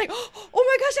 What day? I was like, "Oh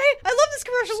my gosh, I love this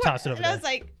commercial." Just toss it over and I there. was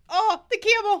like, "Oh, the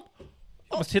camel!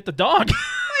 Almost hit the dog.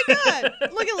 Oh my god!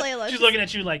 Look at Layla. She's looking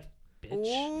at you like, bitch.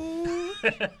 Ooh.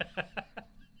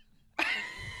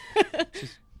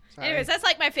 Sorry. Anyways, that's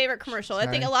like my favorite commercial. I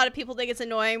think Sorry. a lot of people think it's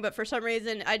annoying, but for some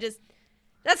reason,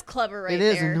 that's clever right It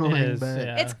is there. annoying, It is, but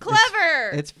yeah. It's clever.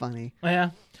 it's funny.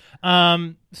 Yeah.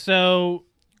 So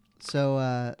So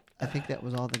I think that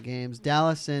was all the games.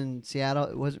 Dallas and Seattle.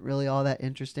 It wasn't really all that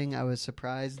interesting. I was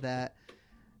surprised that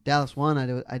Dallas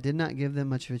won. I did not give them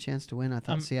much of a chance to win. I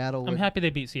thought Seattle would. I'm happy they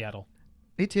beat Seattle.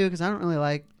 Me too, because I don't really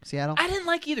like Seattle. I didn't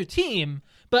like either team,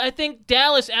 but I think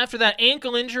Dallas after that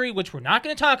ankle injury, which we're not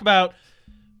going to talk about.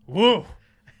 Whoa.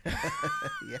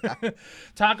 Yeah.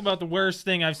 Talk about the worst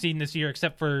thing I've seen this year,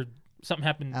 except for something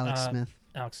happened. Alex Smith.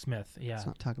 Alex Smith. Yeah. Let's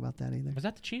not talk about that either. Was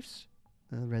that the Chiefs?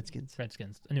 Redskins.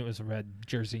 Redskins. I knew it was a red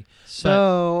jersey.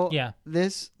 So Yeah.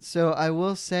 So I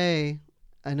will say,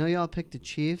 I know y'all picked the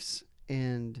Chiefs,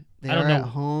 and they I don't are know. at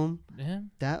home. Yeah.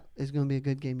 That is going to be a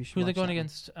good game. You should. Who are they watch going that one.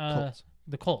 against? Colts.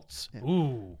 The Colts. Yeah.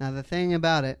 Ooh. Now the thing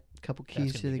about it, a couple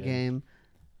keys That's to gonna the be good. game.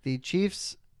 The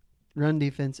Chiefs' run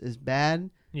defense is bad,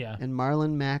 Yeah. and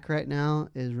Marlon Mack right now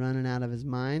is running out of his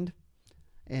mind,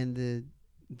 and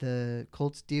the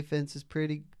Colts defense is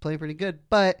playing pretty good,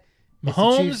 but it's the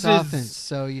Mahomes Chiefs' is offense,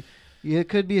 so it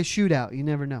could be a shootout. You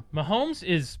never know. Mahomes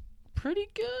is pretty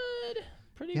good.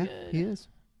 Pretty Yeah, good. he is.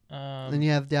 Um, Then you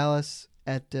have Dallas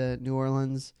at New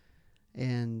Orleans,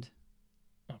 and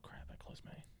oh crap! I closed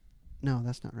my. no,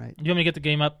 that's not right. You want me to get the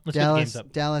game up? Let's get the games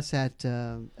up. Dallas at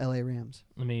L.A. Rams,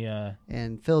 Let me.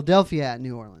 and Philadelphia at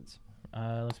New Orleans.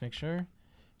 Let's make sure.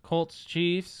 Colts,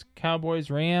 Chiefs, Cowboys,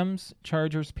 Rams,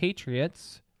 Chargers,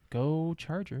 Patriots. Go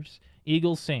Chargers.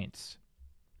 Eagles, Saints.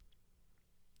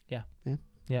 Yeah. Yeah.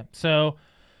 Yeah. So.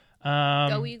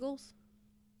 Go Eagles.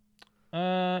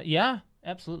 Yeah,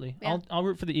 absolutely. Yeah. I'll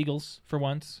root for the Eagles for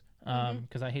once. Mhm.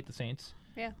 Because I hate the Saints.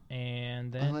 Yeah.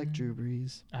 And then I like Drew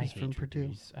Brees. I He's hate from Drew Purdue.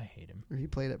 Brees. I hate him. Or he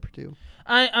played at Purdue.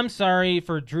 I'm sorry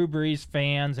for Drew Brees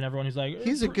fans and everyone who's like,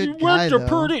 He's a "You good went guy, to though."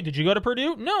 Purdue. Did you go to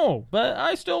Purdue? No, but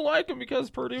I still like him because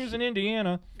Purdue's in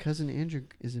Indiana. Cousin Andrew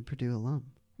is a Purdue alum.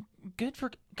 Good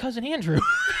for cousin Andrew.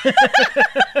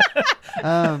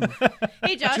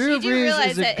 Hey Josh, Drew did you Brees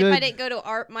realize is a that if good- I didn't go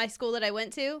to my school that I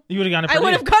went to, You would have gone to I Purdue.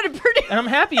 would have gone to Purdue? And I'm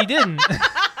happy you didn't.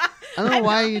 I don't know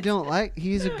why you don't like.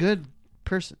 He's a good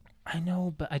person. I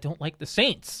know, but I don't like the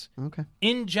Saints. Okay.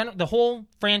 In general, the whole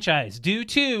franchise, due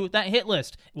to that hit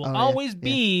list, will Oh, yeah, always yeah.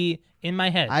 be in my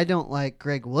head. I don't like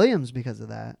Greg Williams because of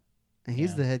that, and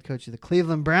he's Yeah. the head coach of the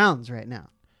Cleveland Browns right now.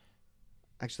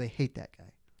 Actually, I hate that guy.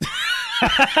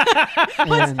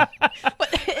 And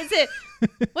What is it?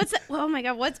 What's that? Oh my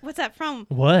god, what's that from?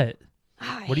 What?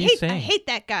 Ah, What are you I saying? hate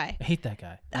that guy. I hate that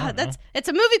guy. I don't know. It's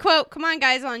a movie quote. Come on,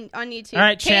 guys, on YouTube. All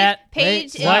right, chat.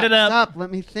 Paige. Wait, Light it up. Stop.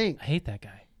 Let me think. I hate that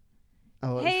guy.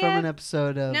 Oh, it's Hey, from an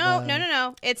episode of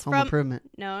No. It's Home from Improvement.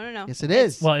 no. Yes, it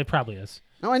is. Well, it probably is.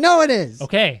 No, I know it is.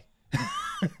 Okay.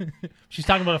 She's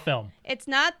talking about a film. It's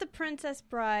not The Princess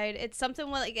Bride. It's something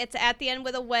like it's at the end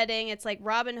with a wedding. It's like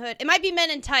Robin Hood. It might be Men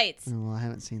in Tights. Oh, well, I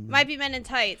haven't seen It that. might be Men in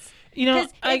Tights. You know,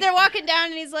 Because they're walking down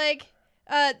and he's like,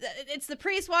 it's the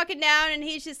priest walking down and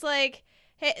he's just like,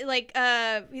 hey,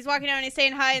 he's walking down and he's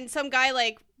saying hi and some guy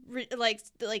like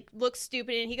looks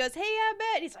stupid and he goes, hey, I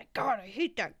bet. He's like, God, I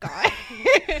hate that guy.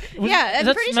 Yeah, I'm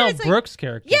that's pretty Mel sure it's like, Brooks'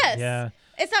 character. yes. Yeah.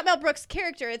 It's not Mel Brooks'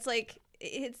 character. It's like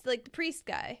the priest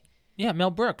guy. Yeah,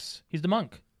 Mel Brooks. He's the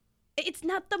monk. It's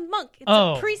not the monk. It's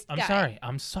Oh, a priest guy.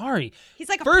 I'm sorry. He's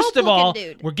like a First of all,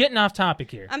 dude. we're getting off topic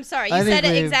here. I'm sorry. You I think said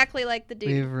it we've- exactly like the dude.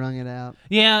 We've rung it out.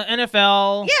 Yeah,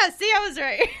 NFL. Yeah, see, I was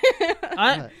right.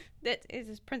 I, That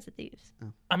is Prince of Thieves.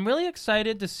 I'm really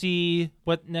excited to see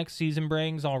what next season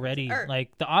brings already. Or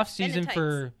Like the off Men in season Tights.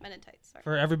 for Men in Tights,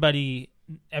 sorry.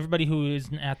 everybody who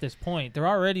isn't at this point. They're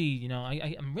already,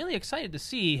 I'm really excited to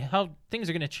see how things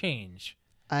are going to change.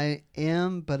 I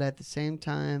am, but at the same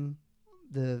time,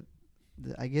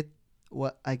 I get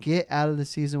what I get out of the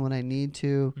season when I need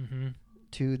to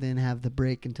then have the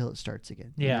break until it starts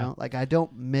again. Yeah. You know? Like I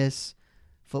don't miss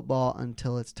football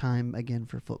until it's time again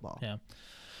for football. Yeah.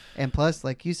 And plus,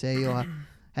 like you say, you'll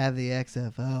have the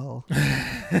XFL.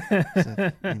 So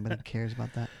if anybody cares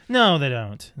about that? No, they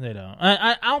don't. They don't.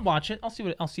 I'll watch it. I'll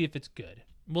see if it's good.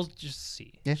 We'll just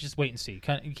see. Yeah. Just wait and see.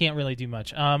 You can't really do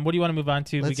much. What do you want to move on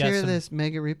to? Let's hear this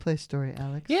mega replay story,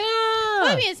 Alex. Yeah.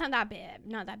 Well, I mean, it's not that bad.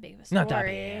 Not that big of a story. Not that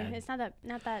bad. It's not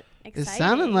that It exciting.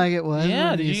 sounded like it was. Yeah.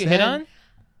 when Did you get said- hit on?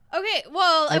 Okay,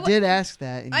 well, I did ask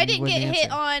that. And I you didn't wouldn't get hit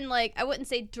answer. on, like, I wouldn't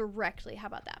say directly. How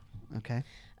about that? Okay.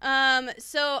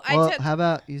 So Well, I took. how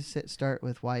about you start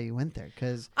with why you went there?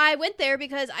 Because I went there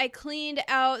because I cleaned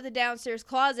out the downstairs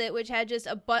closet, which had just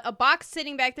a box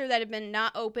sitting back there that had been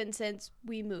not opened since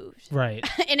we moved. Right.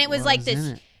 And it was What like was in this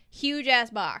it? huge ass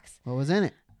box. what was in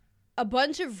it? A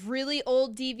bunch of really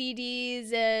old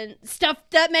DVDs and stuff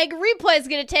that Mega Replay is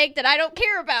going to take that I don't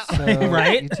care about. So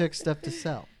Right? You took stuff to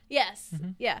sell. Yes.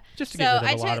 Yeah. Just to So get rid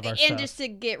I of a lot took of our and stuff. just to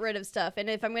get rid of stuff. And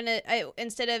if I'm gonna,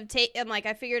 instead of I'm like,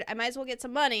 I figured I might as well get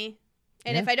some money.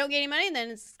 And Yeah. if I don't get any money,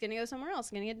 then it's gonna go somewhere else.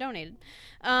 It's gonna get donated.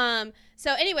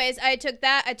 So, anyways, I took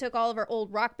that. I took all of our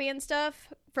old Rock Band stuff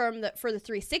for the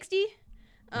 360.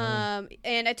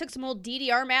 And I took some old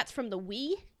DDR mats from the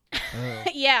Wii. Oh.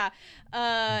 Yeah.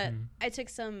 I took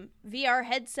some VR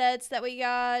headsets that we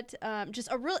got. Just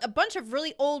a bunch of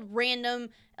really old random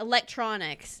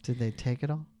electronics. Did they take it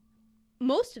all?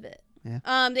 Most of it.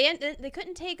 Yeah. They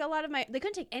couldn't take a lot of they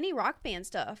couldn't take any Rock Band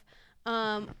stuff.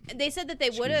 They said that they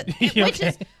would have, You which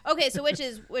is okay? okay. So which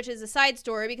is a side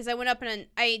story because I went up and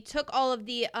I took all of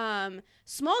the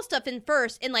small stuff in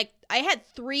first, and like I had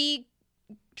 3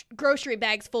 grocery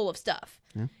bags full of stuff.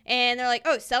 Yeah. And they're like,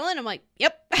 "Oh, selling?" I'm like,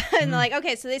 "Yep." And they're like,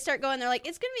 "Okay." So they start going. They're like,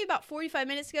 "It's gonna be about 45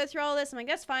 minutes to go through all this." I'm like,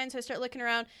 "That's fine." So I start looking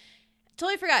around.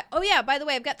 Totally forgot. Oh yeah, by the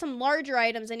way, I've got some larger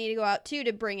items I need to go out too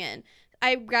to bring in.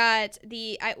 I've got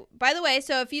by the way,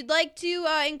 so if you'd like to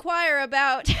inquire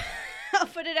about, I'll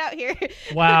put it out here.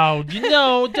 Wow.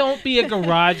 Don't be a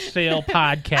garage sale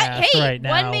podcast Hey, right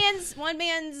now. one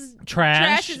man's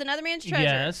Trash. is another man's treasure.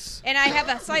 Yes. And I have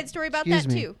a side story about Excuse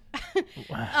that me.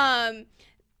 too.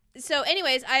 So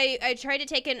anyways, I tried to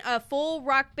take in a full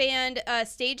Rock Band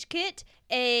stage kit,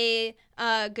 a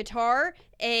guitar,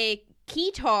 a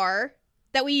keytar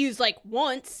that we use like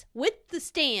once with the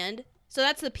stand. So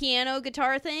that's the piano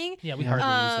guitar thing. Yeah, we hardly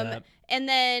use that. And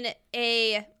then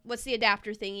what's the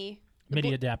adapter thingy?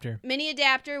 MIDI adapter. Mini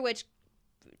adapter, which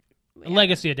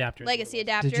Legacy adapter. legacy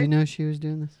adapter. Did you know she was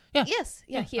doing this? Yeah. Yes.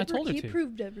 Yeah. Yeah, I told her he to.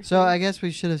 approved everything. So I guess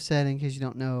we should have said, in case you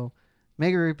don't know,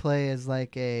 Mega Replay is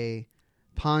like a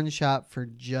pawn shop for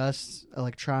just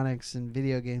electronics and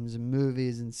video games and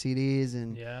movies and CDs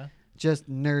and Yeah. just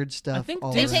nerd stuff. think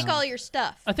all they Disc- take around. all your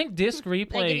stuff. I think Disc give you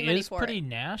Replay money is for pretty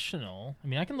national. I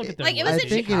mean, I can look at their Like, it was I in website.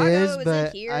 think Chicago, it it is, was in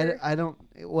but here. I don't.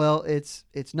 Well, it's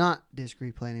not Disc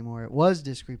Replay anymore. It was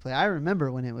Disc Replay. I remember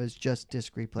when it was just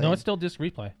Disc Replay. No, it's still Disc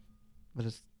Replay. but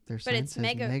it's their But sign it's says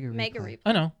mega Replay. replay.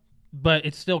 I know, but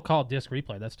it's still called Disc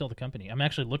Replay. That's still the company. I'm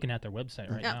actually looking at their website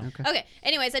right No. now. Okay. Okay.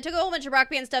 Anyways, I took a whole bunch of Rock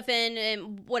Band stuff in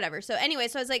and whatever. So anyway,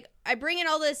 so I was like, I bring in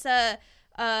all this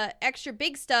extra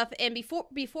big stuff, and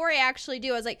before I actually do,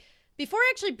 I was like, before I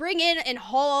actually bring in and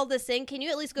haul all this in, can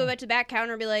you at least go back to the back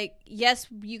counter and be like, yes,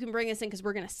 you can bring this in because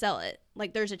we're gonna sell it.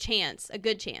 Like, there's a chance, a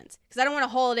good chance, because I don't want to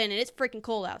haul it in and it's freaking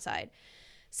cold outside.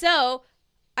 So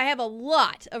I have a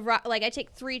lot of I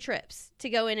take 3 trips to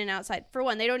go in and outside. For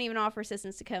one, they don't even offer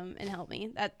assistants to come and help me.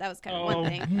 That was kind of one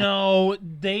thing. No,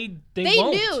 they They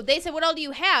won't. knew. They said, "What all do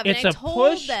you have?" It's and I a told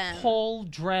push, them. pull,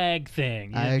 drag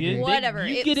thing. I agree. Whatever.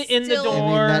 You It get it in the still- I door.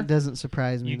 mean, that doesn't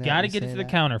surprise me. You that got to you get it say to the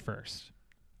that. counter first.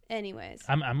 Anyways,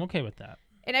 I'm okay with that.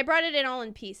 and I brought it in all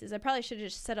in pieces. I probably should have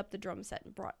just set up the drum set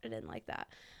and brought it in like that.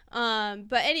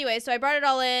 But anyway, so I brought it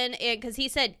all in, and because he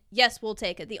said, yes, we'll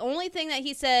take it. The only thing that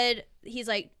he said, he's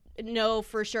like, no,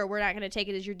 for sure, we're not going to take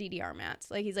it as your DDR mats.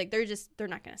 Like, he's like, they're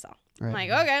not going to sell. Right. I'm like,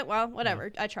 okay, well,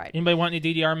 whatever. I tried. Anybody want any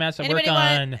DDR mats that Anybody work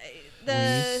on want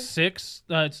the 6.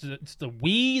 It's the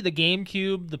Wii, the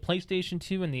GameCube, the PlayStation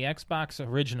 2, and the Xbox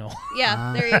original.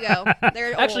 yeah. There you go.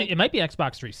 They're Actually, old. it might be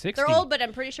Xbox 360. They're old, but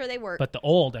I'm pretty sure they work. But the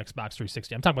old Xbox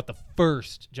 360. I'm talking about the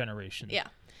first generation. Yeah.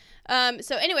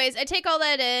 So, anyways, I take all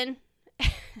that in.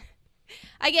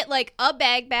 I get like a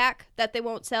bag back that they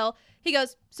won't sell. He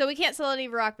goes, so we can't sell any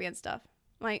of Rock Band stuff.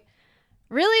 I'm like,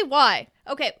 really? Why?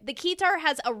 Okay, the keytar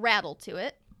has a rattle to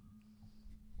it.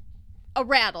 A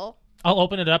rattle. I'll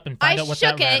open it up and find I out what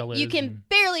shook that rattle it. is. You can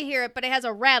barely hear it, but it has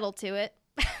a rattle to it.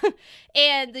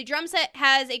 And the drum set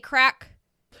has a crack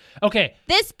Okay.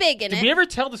 this big in Did it. we ever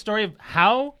tell the story of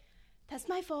how That's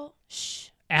my fault. Shh.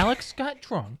 Alex got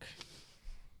drunk?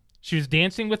 She was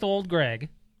dancing with old Greg,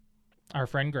 our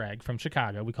friend Greg from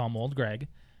Chicago. We call him Old Greg.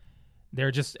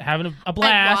 They're just having a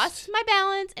blast. I lost my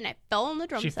balance and I fell on the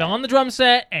drum set. She fell on the drum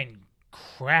set and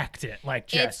cracked it like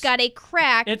just. It's got a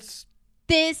crack It's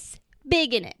this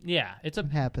big in it. yeah. It's a.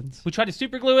 It happens. We tried to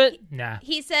super glue it. Nah.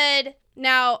 He said,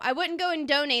 now, I wouldn't go and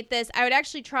donate this. I would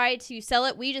actually try to sell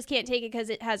it. We just can't take it because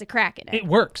it has a crack in it. It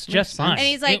works just sense. fine. And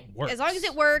he's like, It works. as long as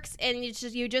it works and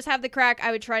you just have the crack,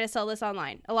 I would try to sell this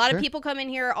online. A lot Sure. of people come in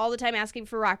here all the time asking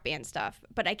for Rock Band stuff,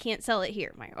 but I can't sell it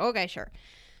here. I'm like, okay, sure.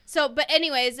 So, but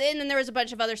anyways, and then there was a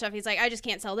bunch of other stuff. He's like, I just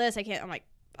can't sell this. I can't. I'm like,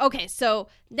 okay. So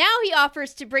now he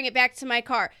offers to bring it back to my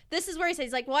car. This is where he says,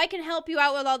 he's like, well, I can help you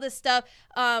out with all this stuff.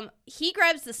 He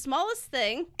grabs the smallest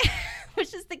thing,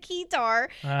 which is the keytar.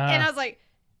 And I was like,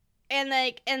 and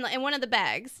one of the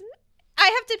bags. I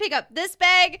have to pick up this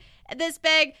bag,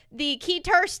 the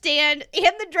keytar stand,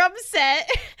 and the drum set.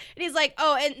 And he's like,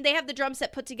 oh, and they have the drum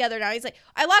set put together now. He's like,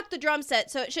 I locked the drum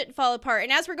set so it shouldn't fall apart.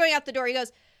 And as we're going out the door, he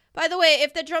goes, by the way,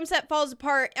 if the drum set falls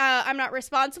apart, I'm not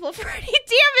responsible for any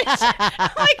damage. I'm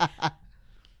like,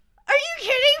 are you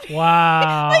kidding me?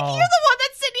 wow. Like, you're the one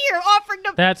that's sitting here offering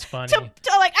to That's funny. to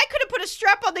like, I could have put a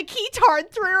strap on the keytar and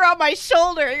threw it around my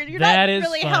shoulder. You're That not is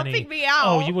really funny. helping me out.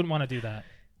 Oh, you wouldn't want to do that.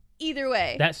 Either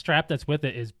way. That strap that's with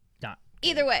it is not.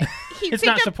 Either way. He It's picked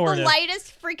not up supportive. the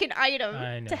lightest freaking item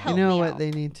I know. to You help You know me what out.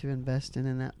 they need to invest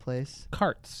in that place?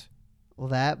 Carts. Well,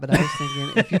 that. But I was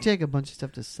thinking, if you take a bunch of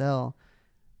stuff to sell,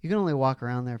 you can only walk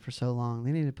around there for so long.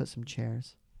 They need to put some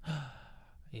chairs,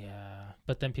 Yeah,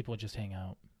 but then people would just hang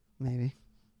out. maybe.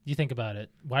 You think about it.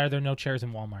 Why are there no chairs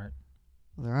in Walmart?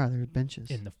 Well, there are. There are benches.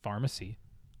 In the pharmacy?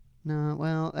 No,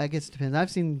 well, I guess it depends.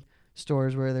 I've seen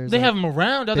stores where there's They like have them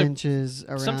around. Other. benches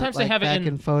around. Sometimes they like have it back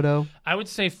in- photo. I would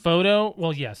say photo.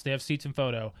 Well, yes, they have seats in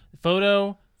photo.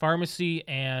 Photo, pharmacy,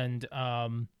 and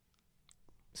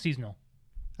seasonal.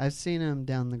 I've seen them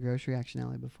down the grocery action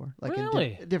alley before, like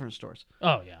Really? in different stores.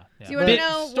 Oh yeah. yeah. Do you want to But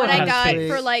know store what I has got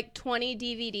space. for like 20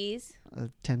 DVDs?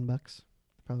 $10.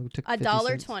 Probably took 50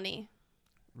 cents. $1.20.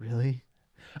 Really?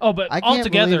 Oh, but I can't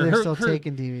altogether, believe they're her, still her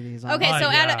taking DVDs. On Okay, Oh,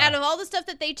 so yeah. out of all the stuff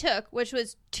that they took, which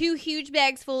was 2 huge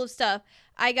bags full of stuff,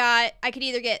 I could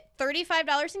either get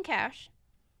 $35 in cash,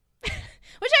 which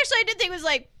actually I did think was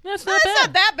like, That's "Oh, not that's bad.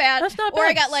 not that bad. That's not Or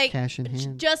I bad. got like cash in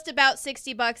hand. just about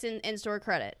 $60 in store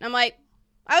credit. And I'm like,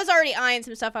 I was already eyeing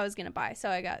some stuff I was gonna buy, so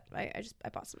I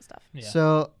bought some stuff. Yeah.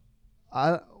 So,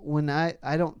 I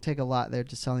don't take a lot there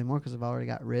to sell anymore because I've already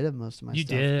got rid of most of my You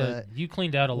stuff. did. But You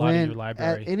cleaned out a lot of your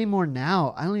library. Anymore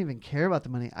now, I don't even care about the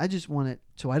money. I just want it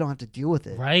so I don't have to deal with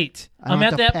it. Right. I don't I'm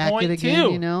have at to that pack point it again,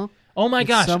 too. You know? Oh my It's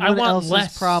gosh, I someone want else's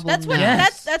less problem. That's what now.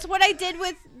 Yes. that's what I did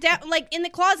with like in the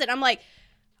closet. I'm like,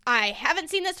 I haven't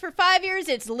seen this for 5 years.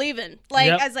 It's leaving. Like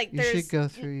Yep. I was like, You there's should go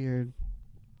through your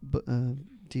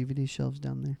DVD shelves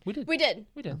down there. We did. we did.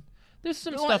 We did. There's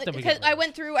some Well, stuff that we because got. I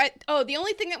went through. The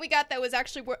only thing that we got that was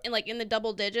actually in the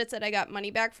double digits that I got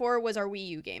money back for was our Wii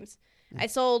U games. I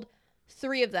sold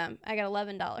 3 of them. I got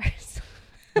 $11.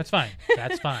 That's fine.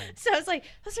 That's fine. So I was like,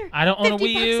 those are I don't own a 50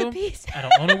 Wii bucks U. a piece. I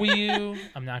don't own a Wii U.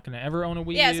 I'm not going to ever own a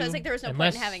Wii U. Yeah, so I was like, there was no point in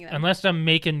unless, having them. Unless I'm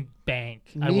making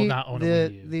bank, I will not own a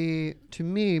Wii U. To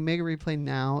me, Mega Replay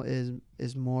now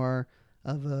is more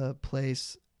of a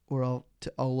place where I'll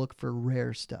look for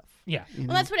rare stuff. Yeah. you know?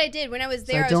 Well, that's what I did when I was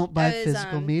So there. I don't buy I was,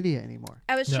 physical media anymore.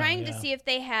 I was No, trying to yeah. see if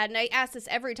they had, and I ask this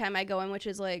every time I go in, which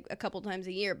is like a couple times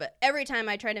a year, but every time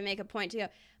I try to make a point to go,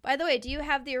 by the way, do you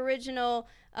have the original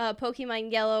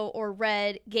Pokemon Yellow or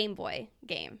Red Game Boy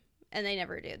game? And they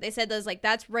never do. They said those like,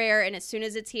 that's rare, and as soon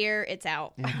as it's here, it's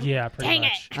out. Yeah. Yeah, pretty Dang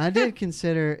much. I did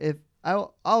consider if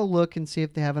I'll look and see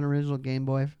if they have an original Game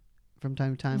Boy from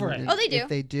time to time. Right. And Oh, they do. If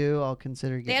they do, I'll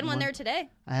consider getting They had one there today.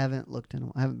 I haven't looked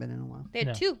in. I haven't been in a while. They had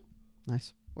No. 2.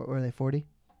 Nice. What were they? 40?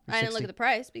 I didn't look at the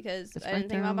price because It's I right didn't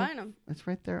think there about on buying them. It's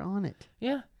right there on it.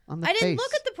 Yeah. On the I didn't face.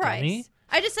 look at the price. Dummy.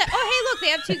 I just said, oh, hey, look, they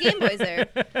have 2 Game Boys there.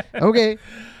 Okay.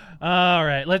 All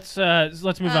right. Let's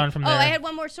move on from there. Oh, I had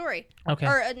one more story. Okay.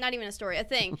 Or not even a story, a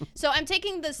thing. So I'm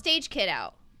taking the stage kit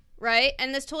out, right?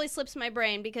 And this totally slips my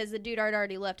brain because the dude had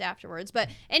already left afterwards. But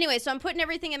anyway, so I'm putting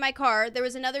everything in my car. There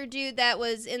was another dude that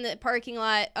was in the parking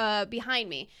lot behind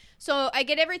me. So I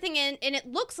get everything in, and it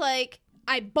looks like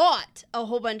I bought a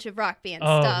whole bunch of Rock Band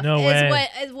stuff. No way.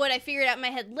 Is what I figured out in my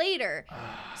head later.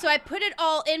 So I put it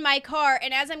all in my car,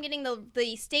 and as I'm getting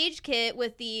the stage kit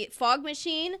with the fog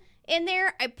machine in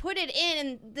there, I put it in,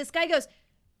 and this guy goes,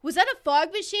 "Was that a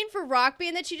fog machine for Rock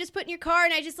Band that you just put in your car?"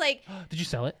 And I just like... Did you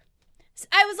sell it?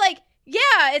 I was like,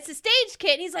 "Yeah, it's a stage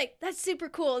kit." And he's like, "That's super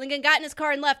cool." And then got in his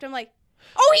car and left. I'm like,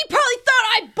 oh, he probably thought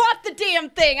I bought the damn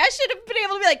thing. I should have been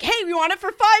able to be like, "Hey, you want it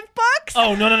for $5?"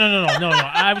 Oh, no.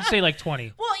 I would say like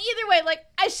 20. Well, either way, like,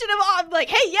 I should have, like,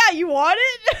 "Hey, yeah, you want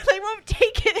it?" They won't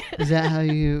take it. Is that how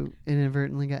you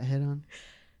inadvertently got hit on?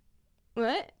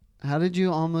 What? How did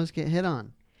you almost get hit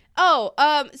on? Oh,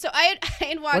 so I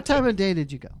had walked... What time of day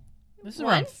did you go? This is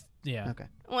One? Yeah. Okay.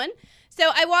 One.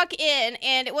 So I walk in,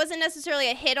 and it wasn't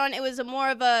necessarily a hit on. It was more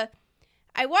of a...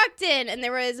 I walked in, and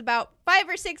there was about 5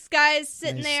 or 6 guys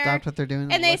sitting there. Stopped what they're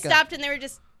doing. And they stopped, and they were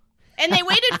just... And they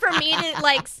waited for me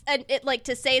to,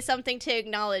 to say something to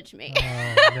acknowledge me.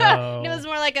 Oh, no. And it was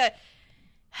more like a...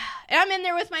 And I'm in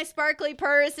there with my sparkly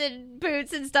purse and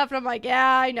boots and stuff, and I'm like,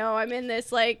 yeah, I know, I'm in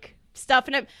this, like... stuff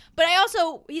but I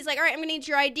also, he's like, "All right, I'm gonna need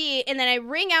your ID," and then I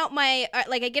ring out my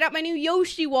I get out my new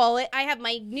Yoshi wallet. I have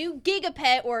my new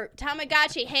Gigapet or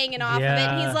Tamagotchi hanging off of it,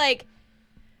 and he's like,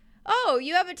 "Oh,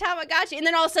 you have a Tamagotchi," and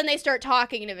then all of a sudden they start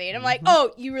talking to me, and I'm like,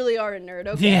 "Oh, you really are a nerd,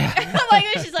 okay?" Yeah. I'm like,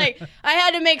 she's like, "I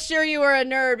had to make sure you were a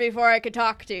nerd before I could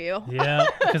talk to you." Yeah,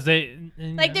 because they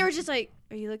they were just like,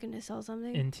 "Are you looking to sell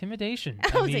something?" Intimidation.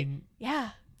 I was like,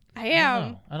 "Yeah, I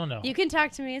am. I don't know. You can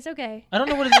talk to me. It's okay." I don't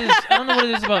know what it is. I don't know what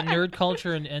it is about nerd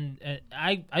culture, and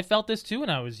I felt this too when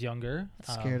I was younger.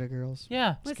 Scared of girls.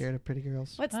 Yeah. Scared of pretty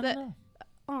girls. What's I the? don't know.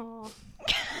 Oh,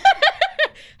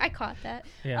 I caught that.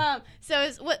 Yeah. So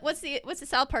what's the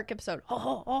South Park episode?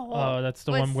 Oh, that's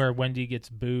the What's- one where Wendy gets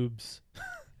boobs.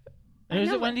 I Is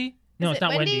know, it but- Wendy? No, is it's it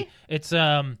not Wendy. Wendy? It's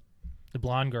the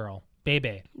blonde girl,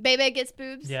 Bebe. Baby gets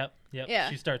boobs. Yep. Yeah.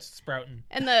 She starts sprouting.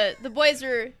 And the boys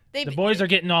are The boys are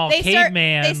getting all they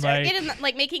caveman. start like, getting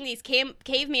like making these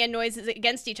caveman noises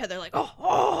against each other, like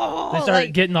oh. they start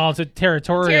like, getting all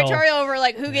territorial. over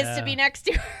like who gets to be next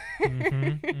to her.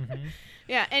 Mm-hmm.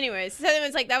 Yeah. Anyways, so it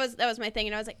was like that was my thing,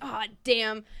 and I was like, oh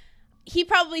damn. He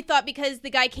probably thought because the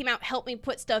guy came out, helped me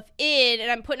put stuff in, and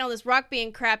I'm putting all this Rock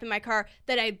Band crap in my car,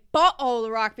 that I bought all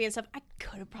the Rock Band stuff. I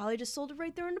could have probably just sold it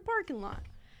right there in the parking lot.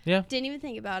 Yeah. Didn't even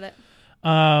think about it.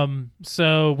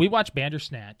 So we watched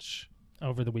Bandersnatch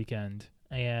over the weekend,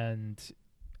 and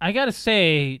I gotta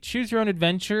say, choose your own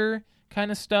adventure kind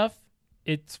of stuff.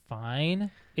 It's fine.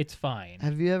 It's fine.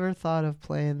 Have you ever thought of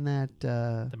playing that?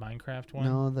 The Minecraft one.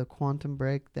 No, the Quantum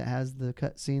Break that has the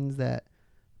cutscenes that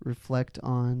reflect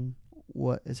on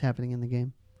what is happening in the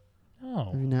game.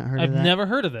 Oh, Have you not heard I've of that? never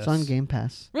heard of this. It's on Game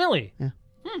Pass. Really? Yeah.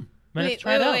 Might have Wait, to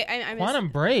try it out. I missed- Quantum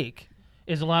Break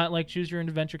is a lot like choose your own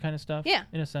adventure kind of stuff. Yeah.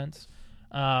 In a sense.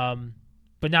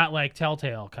 But not like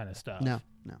Telltale kind of stuff.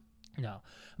 No.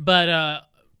 But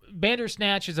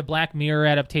Bandersnatch is a Black Mirror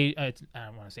adaptation. I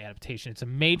don't want to say adaptation. It's a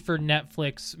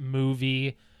made-for-Netflix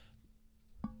movie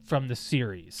from the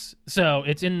series. So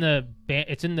it's in the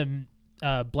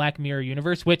Black Mirror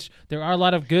universe, which there are a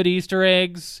lot of good Easter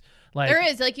eggs. Like, There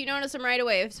is, like, you notice them right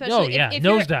away. Especially if you're-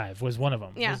 Nosedive was one of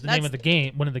them. Yeah, was the name of the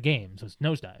game. One of the games was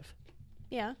Nosedive.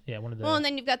 Yeah. Yeah, one of the. Well, and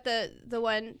then you've got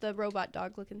the robot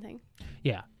dog looking thing.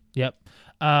 Yeah. Yep.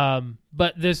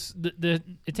 But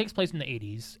it takes place in the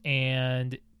 80s,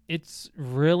 and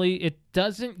it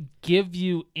doesn't give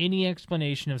you any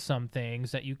explanation of some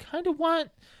things that you kind of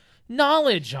want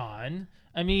knowledge on.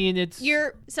 I mean,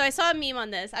 So I saw a meme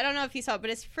on this. I don't know if you saw it, but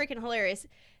it's freaking hilarious.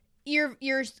 Your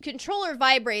controller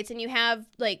vibrates, and you have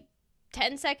like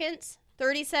 10 seconds,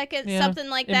 30 seconds, something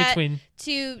like in that, between.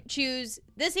 to choose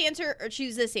this answer or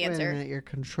choose this Wait a answer. minute, your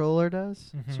controller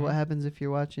does? Mhm. So what happens if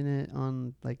you're watching it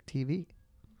on like TV?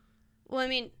 Well, I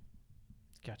mean,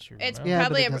 Got you. It's remote. Yeah,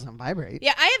 Probably but a- it doesn't vibrate.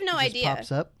 yeah, I have no It just idea.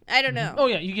 pops up. I don't know. Oh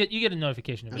yeah, you get a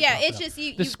notification. Of it Yeah, popping it's up. just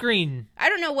the screen. I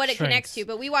don't know what it shrinks. connects to,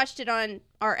 but we watched it on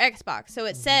our Xbox. So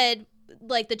it said,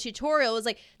 like, the tutorial was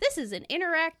like, this is an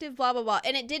interactive blah, blah, blah.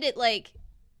 And it did it, like,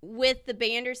 with the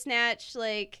Bandersnatch,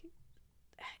 like,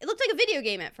 it looked like a video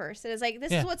game at first. It was like,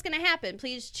 this is what's going to happen.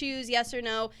 Please choose yes or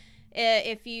no.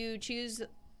 If you choose...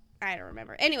 I don't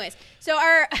remember. Anyways, so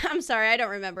I'm sorry, I don't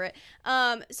remember it.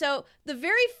 So the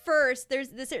very first, there's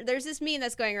this meme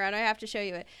that's going around. I have to show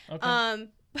you it. Okay.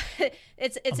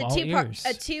 It's I'm a all ears.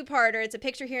 two-parter. It's a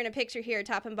picture here and a picture here,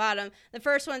 top and bottom. The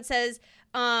first one says,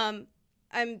 I'm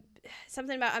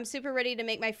something about I'm super ready to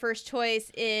make my first choice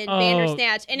in Oh.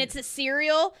 Bandersnatch, and it's a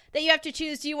cereal that you have to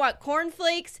choose. Do you want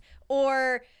cornflakes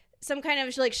or some kind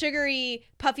of like sugary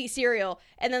puffy cereal?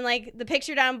 And then like the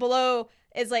picture down below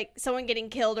is like someone getting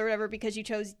killed or whatever because you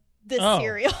chose this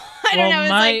cereal. I don't know. It's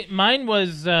like, mine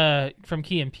was from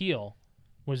Key and Peele.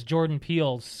 Was Jordan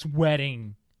Peele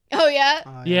sweating? oh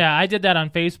yeah, Yeah, I did that on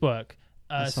Facebook.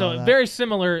 I So saw that. very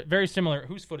similar. Very similar.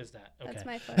 Whose foot is that? Okay. that's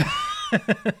my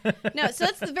foot. No, so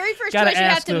that's the very first Gotta choice you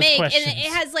have ask to those make, questions. and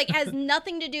it has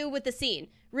nothing to do with the scene.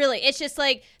 Really, it's just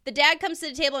like the dad comes to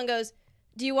the table and goes,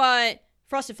 "Do you want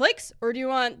Frosted Flakes or do you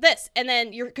want this?" And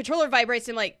then your controller vibrates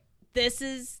and like, this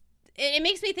is. It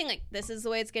makes me think like this is the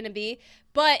way it's going to be,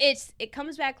 but it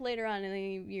comes back later on, and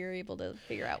then you're able to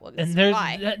figure out what. And there's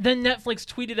why. then Netflix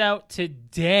tweeted out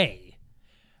today.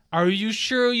 Are you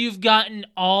sure you've gotten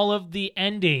all of the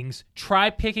endings? Try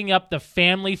picking up the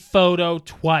family photo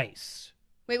twice.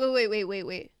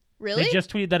 Wait. Really? They just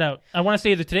tweeted that out. I want to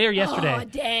say either today or yesterday. Oh,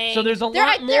 dang. So there's a there,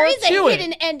 lot there more is to a it.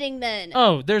 hidden ending then.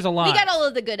 Oh, there's a lot. We got all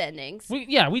of the good endings. We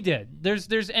did.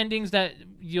 There's endings that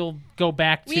you'll go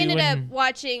back to. We ended up and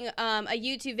watching a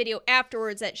YouTube video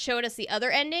afterwards that showed us the other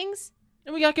endings,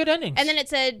 we got good endings. and then it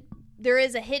said there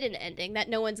is a hidden ending that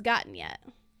no one's gotten yet.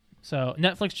 So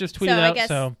Netflix just tweeted So I out. guess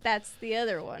So that's the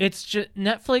other one. it's just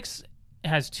Netflix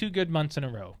has 2 good months in a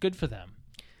row. Good for them.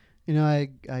 You know,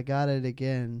 I got it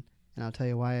again, and I'll tell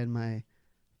you why in my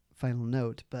final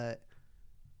note. But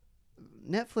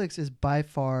Netflix is by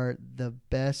far the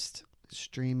best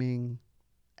streaming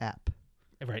app.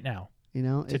 Right now. You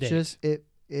know, To it's date. just it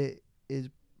is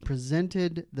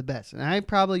presented the best, and I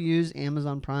probably use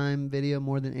Amazon Prime Video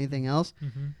more than anything else.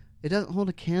 Mm-hmm. It doesn't hold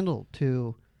a candle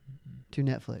to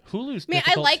Netflix. Hulu's. I mean,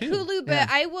 I difficult, like too. Hulu, but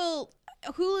Yeah.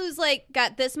 Hulu's like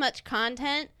got this much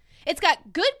content. It's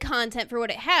got good content for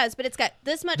what it has, but it's got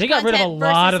this much They got content rid of a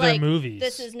lot versus, of their like, movies.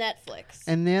 This is Netflix.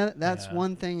 And that's Yeah.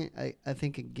 one thing I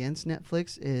think against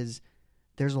Netflix is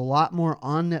there's a lot more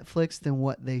on Netflix than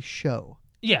what they show.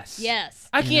 Yes. Yes.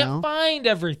 I You can't know? find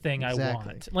everything I Exactly.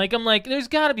 want. Like I'm like, there's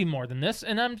got to be more than this,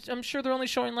 and I'm sure they're only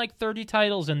showing like 30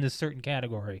 titles in this certain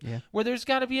category. Yeah. Where there's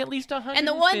got to be at least 100. And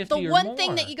the one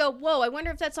thing that you go, whoa, I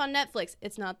wonder if that's on Netflix.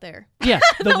 It's not there. yeah,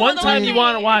 the one time you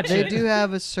want to watch They it, do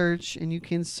have a search, and you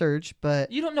can search,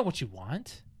 but you don't know what you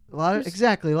want. a lot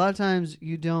of times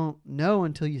you don't know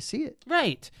until you see it.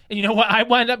 Right. And you know what I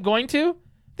wind up going to?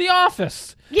 The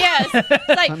Office. Yes. It's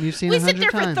like, Something you've seen we 100 sit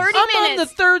there for times. 30 I'm on the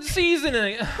minutes. 3rd season.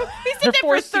 We sit there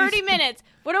for 30 minutes.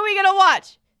 What are we going to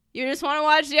watch? You just want to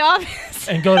watch The Office?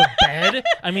 And go to bed?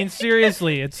 I mean,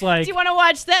 seriously, it's like Do you want to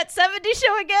watch that 70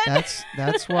 show again?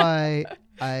 That's why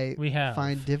I We have.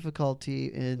 find difficulty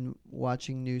in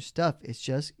watching new stuff. It's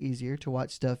just easier to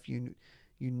watch stuff you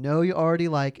already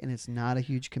like, and it's not a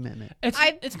huge commitment. it's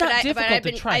But not difficult I've to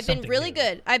been, try I've been something really new.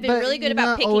 good. I've been But really good you're about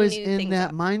not picking always new in things that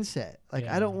up. mindset. Like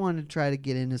Yeah. I don't want to try to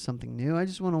get into something new. I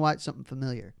just want to watch something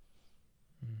familiar.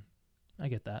 I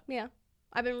get that. Yeah.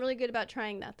 I've been really good about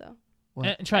trying that, though.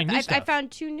 What? And trying new I stuff.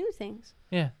 found 2 new things.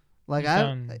 Yeah. Like You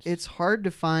found- it's hard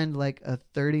to find like a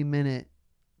 30-minute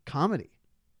comedy.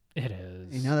 It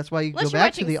is. You know, that's why you Unless go you're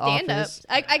back to watching the stand-ups.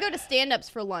 office. I go to stand-ups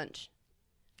for lunch.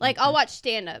 Like, I'll watch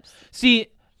stand-ups. See,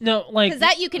 no, like Because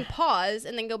that you can pause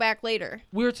and then go back later.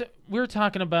 we were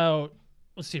talking about.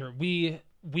 Let's see here.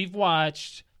 We've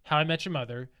watched How I Met Your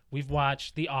Mother. We've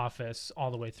watched The Office all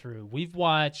the way through. We've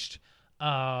watched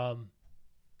What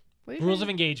do you Rules think? of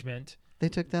Engagement. They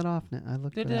took that off now. I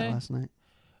looked Did for that they? last night.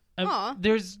 Aw.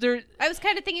 There, I was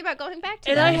kind of thinking about going back to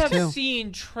and that. I Me have too.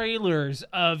 seen trailers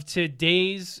of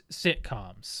today's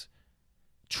sitcoms.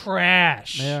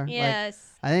 Trash. They are. Like,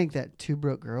 Yes. I think that Two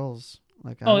Broke Girls.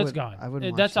 Like, Oh, I it's would, gone. I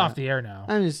wouldn't. That's watch off that. the air now.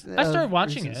 I'm just. I started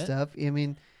watching recent it. Stuff. I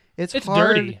mean, it's It's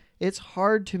hard. dirty. It's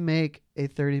hard to make a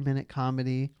 30-minute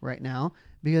comedy right now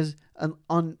because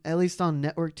on at least on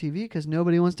network TV because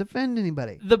nobody wants to offend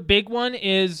anybody. The big one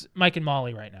is Mike and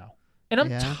Molly right now. And I'm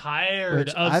Yeah. tired Which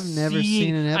of I've never seeing-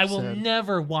 seen an I will episode.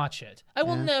 never watch it. I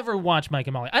will Yeah. never watch Mike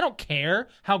and Molly. I don't care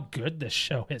how good this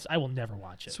show is. I will never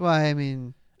watch it. That's why I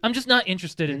mean, I'm just not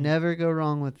interested you in never go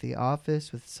wrong with The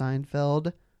Office, with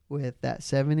Seinfeld, with that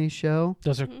 '70s show.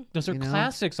 those are You know,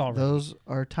 classics already. Those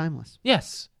are timeless.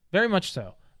 Yes, very much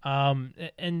so.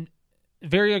 And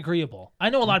very agreeable.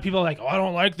 I know a lot of people are like, "Oh, I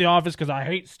don't like The Office because I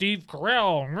hate Steve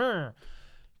Carell." Grr.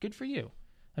 Good for you.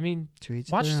 I mean, To each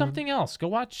watch their own. something else. Go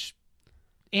watch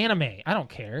anime. I don't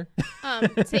care.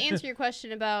 To answer your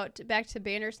question about back to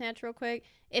Bandersnatch real quick,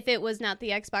 if it was not the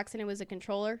Xbox and it was a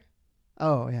controller,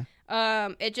 Oh yeah.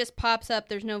 it just pops up.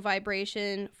 There's no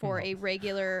vibration for a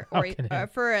regular or How can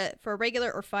it? for a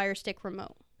regular or Fire Stick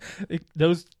remote.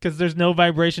 Those because there's no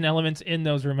vibration elements in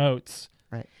those remotes.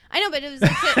 Right. I know, but it was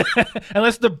like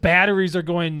Unless the batteries are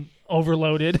going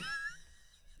overloaded.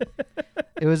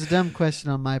 It was a dumb question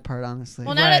on my part, honestly.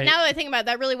 well, Right. now that I think about it,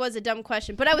 that really was a dumb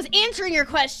question. But I was answering your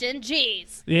question.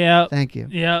 Jeez. Yeah. Thank you.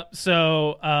 Yeah.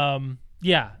 So,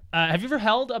 yeah. Have you ever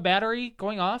held a battery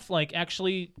going off, like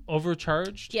actually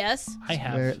overcharged? Yes. I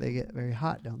have. They get very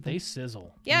hot, don't they? They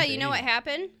sizzle. Yeah, you know what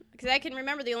happened? Because I can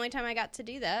remember the only time I got to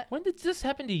do that. When did this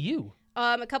happen to you?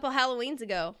 A couple Halloweens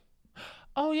ago.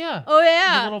 Oh yeah. Oh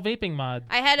yeah. The little vaping mod.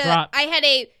 I had dropped.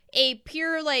 a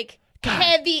pure like God.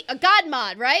 heavy a God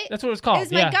mod, right? That's what it was called. It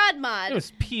was yeah. my God mod. It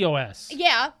was POS.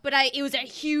 Yeah, but it was a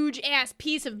huge ass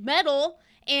piece of metal,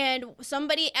 and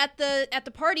somebody at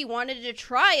the party wanted to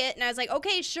try it, and I was like,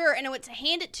 okay, sure. And I went to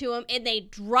hand it to them, and they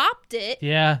dropped it,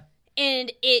 Yeah.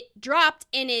 and it dropped,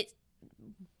 and it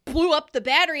blew up the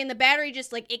battery, and the battery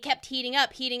just like it kept heating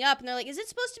up, and they're like, is it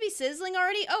supposed to be sizzling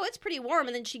already? Oh, it's pretty warm.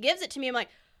 And then she gives it to me. I'm like,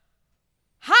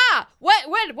 ha! What's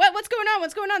going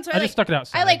on? So I just stuck it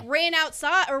outside. I like ran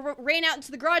outside or ran out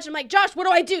into the garage. I'm like, Josh, what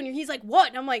do I do? And he's like, what?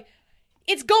 And I'm like,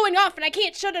 it's going off and I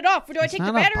can't shut it off. Do I It's take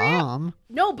the not a battery out? bomb.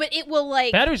 No, but it will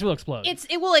like batteries will explode.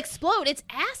 it will explode. It's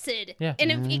acid. Yeah.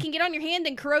 And if it can get on your hand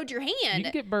and corrode your You hand.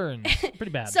 can get burned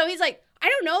pretty bad. So he's like, I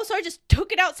don't know. So I just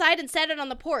took it outside and set it on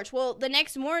the porch. Well, the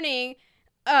next morning,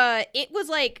 it was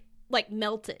like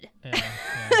melted. yeah.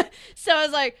 So I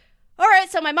was like, all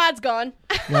right, so my mod's gone.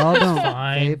 Y'all don't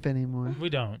Fine. vape anymore. We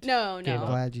don't. No. Gave I'm up.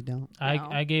 glad you don't.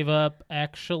 I gave up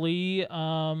actually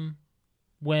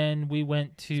when we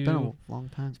went to. It's been a long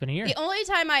time. It's been a year. The only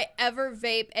time I ever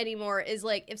vape anymore is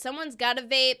like if someone's got a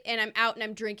vape and I'm out and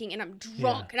I'm drinking and I'm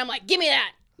drunk and I'm like, give me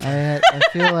that. I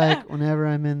feel like whenever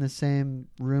I'm in the same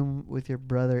room with your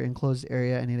brother, enclosed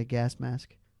area, I need a gas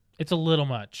mask. It's a little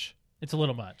much.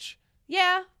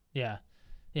 Yeah, Yeah.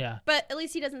 but at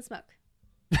least he doesn't smoke.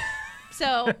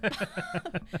 So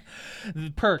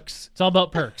The perks. It's all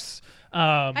about perks.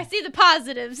 I see the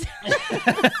positives.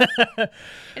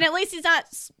 And at least he's not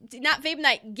vaping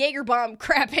that Jaeger bomb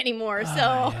crap anymore. So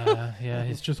Yeah.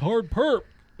 It's just hard perp.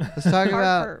 Let's talk Hard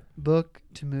about perp. book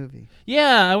to movie.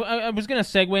 Yeah, I was going to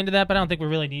segue into that, but I don't think we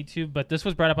really need to. But this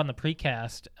was brought up on the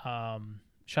precast.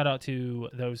 Shout out to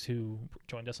those who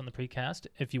joined us on the precast.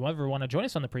 If you ever want to join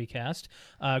us on the precast,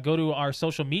 go to our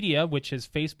social media, which is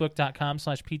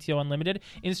facebook.com/PTO Unlimited.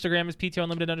 Instagram is PTO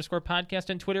Unlimited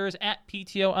 _podcast, and Twitter is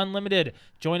 @PTO Unlimited.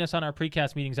 Join us on our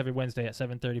precast meetings every Wednesday at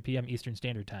 7:30 p.m. Eastern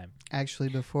Standard Time. Actually,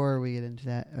 before we get into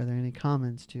that, are there any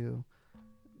comments to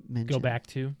mention? Go back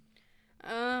to.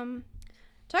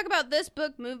 talk about this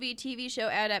book, movie, TV show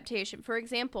adaptation. For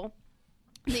example,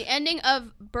 the ending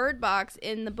of Bird Box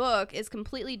in the book is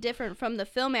completely different from the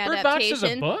film Bird Box adaptation.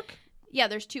 is a book? Yeah,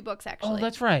 there's 2 books actually. Oh,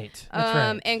 that's right. That's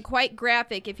right. And quite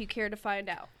graphic if you care to find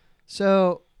out.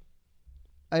 So,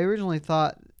 I originally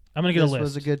thought I'm going to get a this list.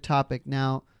 was a good topic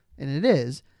now, and it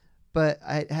is, but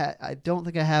I don't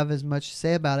think I have as much to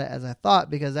say about it as I thought,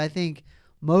 because I think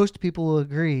most people will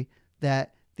agree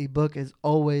that the book is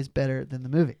always better than the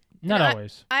movie. Not And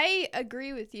always. I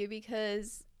agree with you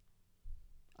because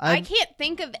I can't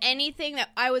think of anything that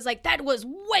I was like, that was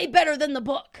way better than the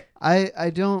book. I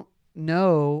don't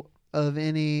know of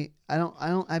any.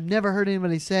 I've never heard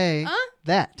anybody say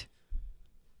that.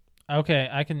 Okay,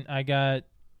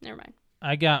 Never mind.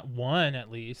 I got one at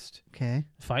least. Okay.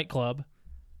 Fight Club.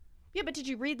 Yeah, but did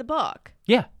you read the book?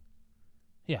 Yeah,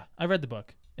 I read the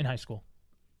book in high school.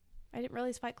 I didn't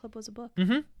realize Fight Club was a book.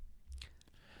 Mm-hmm.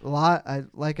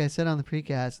 Like I said on the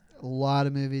precast, a lot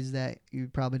of movies that you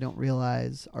probably don't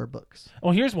realize are books.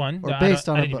 Oh, here's one. Or that based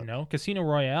on I a didn't book. even know. Casino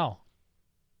Royale.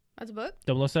 That's a book?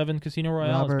 007 Casino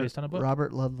Royale is based on a book.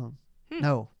 Robert Ludlum.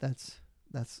 No, that's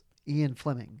Ian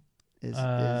Fleming is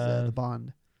the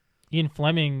Bond. Ian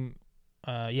Fleming.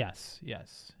 Yes.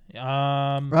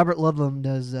 Robert Ludlum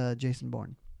does Jason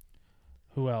Bourne.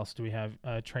 Who else do we have?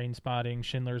 Train Spotting,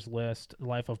 Schindler's List,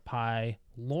 Life of Pi,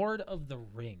 Lord of the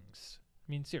Rings.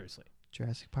 I mean, seriously.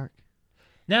 Jurassic Park.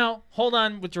 Now, hold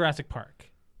on with Jurassic Park.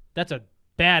 That's a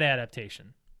bad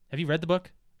adaptation. Have you read the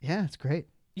book? Yeah, it's great.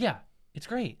 Yeah, it's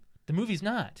great. The movie's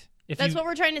not. That's what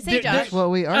we're trying to say, Josh. That's what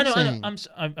we are I know. saying.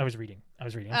 I was reading. I'm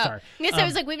sorry. I guess I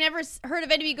was like, we've never heard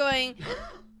of anybody going,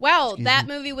 wow, that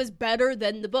movie was better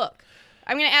than the book.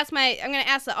 I'm gonna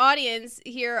ask the audience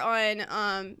here on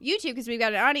YouTube, because we've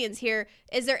got an audience here.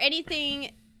 Is there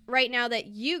anything right now that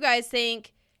you guys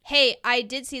think, hey, I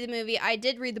did see the movie, I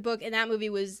did read the book, and that movie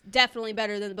was definitely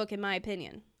better than the book in my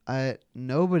opinion?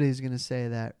 Nobody's gonna say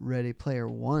that Ready Player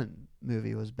One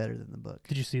movie was better than the book.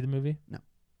 Did you see the movie?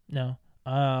 No.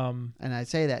 And I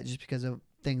say that just because of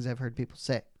things I've heard people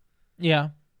say. Yeah.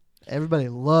 Everybody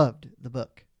loved the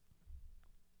book.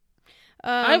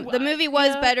 The movie was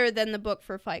yeah. better than the book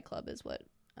for Fight Club, is what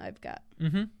I've got.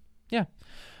 Mm-hmm. Yeah.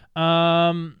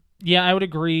 Yeah, I would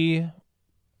agree.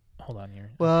 Hold on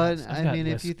here. Well, I've I got mean,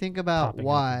 if lists you think about popping up in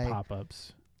why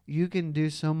pop-ups. you can do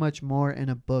so much more in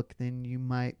a book than you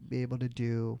might be able to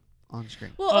do on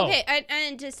screen. Well, Oh. okay,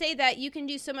 and to say that you can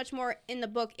do so much more in the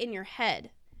book in your head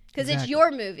because it's Exactly.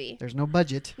 your movie. There's no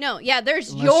budget. No, yeah,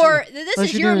 there's Unless this Unless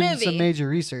is you're your doing movie. some major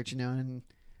research, and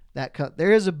that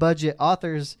there is a budget.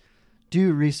 Authors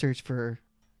do research for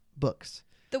books.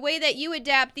 The way that you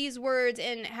adapt these words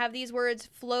and have these words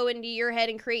flow into your head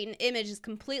and create an image is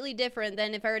completely different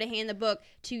than if I were to hand the book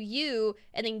to you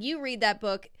and then you read that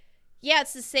book. Yeah,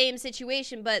 it's the same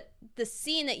situation, but the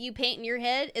scene that you paint in your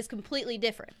head is completely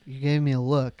different. You gave me a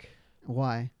look.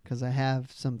 Why? Because I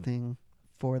have something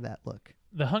for that look.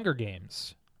 The Hunger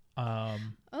Games. Oh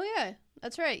yeah,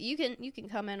 that's right. You can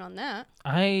comment on that.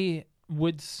 I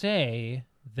would say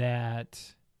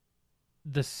that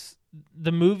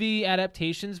the movie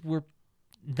adaptations were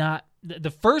not the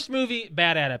first movie,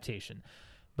 bad adaptation,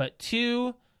 but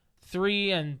 2,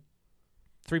 3, and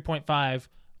 3.5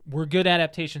 were good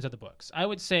adaptations of the books. I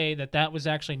would say that was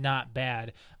actually not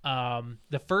bad.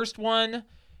 The first one,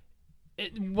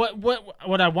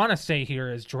 what I want to say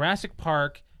here is Jurassic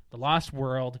Park, The Lost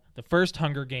World, the first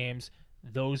Hunger Games,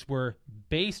 those were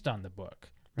based on the book.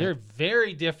 They're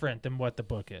very different than what the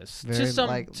book is. To some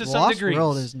Lost degrees.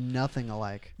 World is nothing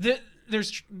alike.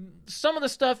 There's some of the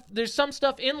stuff. There's some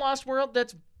stuff in Lost World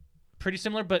that's pretty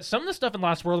similar, but some of the stuff in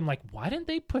Lost World, I'm like, why didn't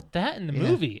they put that in the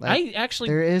movie? Like, I actually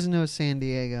there is no San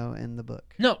Diego in the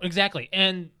book. no, exactly.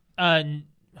 And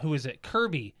who is it?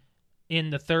 Kirby in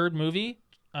the third movie,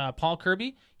 Paul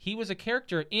Kirby. He was a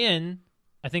character in,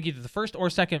 I think, either the first or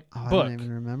second book. I don't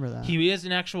even remember that. He is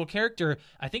an actual character.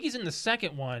 I think he's in the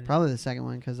second one. Probably the second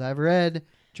one because I've read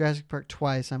Jurassic Park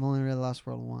twice. I've only read Lost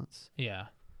World once. Yeah.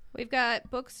 We've got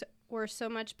books were so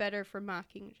much better for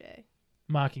Mockingjay.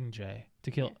 Mockingjay.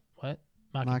 To kill what?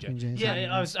 Mockingjay.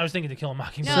 Yeah, I was thinking To Kill a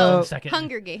Mockingjay No, in a second.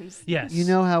 Hunger Games. Yes. You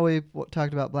know how we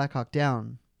talked about Black Hawk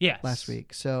Down yes. last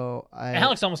week? So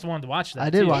Alex almost wanted to watch that. I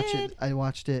did too. watch it. I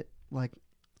watched it like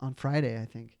on Friday, I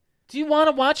think. Do you want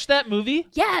to watch that movie?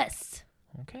 Yes.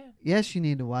 Okay. Yes, you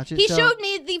need to watch it. He So showed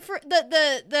me the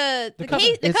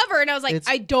cover. cover, and I was like,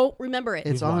 I don't remember it.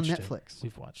 It's We've on watched it. Netflix.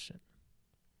 We've watched it.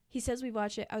 He says we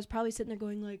watch it. I was probably sitting there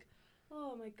going like,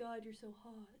 oh my God, you're so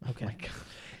hot. Okay. my God.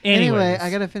 Anyways. Anyway,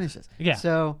 I gotta finish this. Yeah.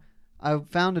 So I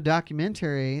found a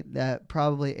documentary that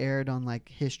probably aired on like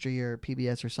History or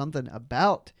PBS or something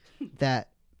about that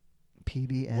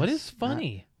PBS. What is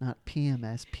funny? Not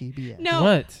PMS, PBS. No.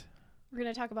 What? We're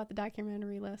going to talk about the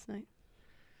documentary last night.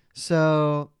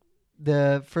 So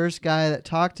the first guy that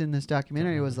talked in this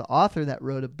documentary was the author that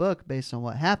wrote a book based on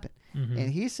what happened. Mhm. And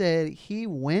he said he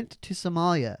went to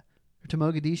Somalia, or to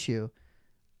Mogadishu,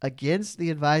 against the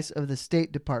advice of the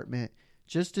State Department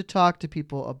just to talk to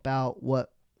people about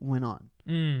what went on.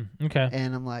 Okay.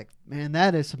 And I'm like, man,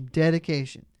 that is some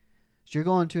dedication. So you're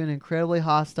going to an incredibly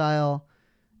hostile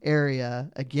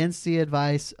area against the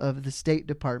advice of the State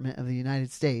Department of the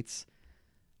United States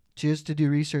just to do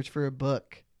research for a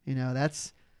book. You know,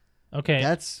 that's Okay.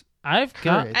 I've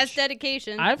courage. That's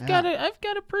dedication. I've got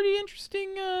a pretty interesting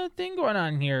thing going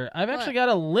on here. I've What? actually got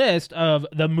a list of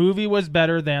the movie was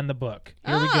better than the book.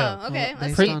 Here we go. Okay. Well,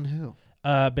 Let's based see. on who?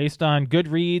 Based on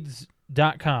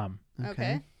Goodreads.com.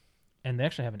 Okay. And they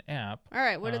actually have an app. All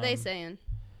right. What are they Um, saying?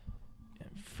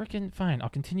 Freaking fine. I'll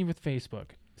continue with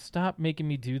Facebook. Stop making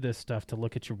me do this stuff to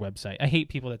look at your website. I hate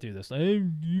people that do this. Like, hey,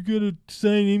 you gotta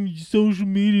sign in your social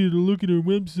media to look at our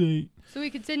website. So we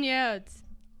can send you ads.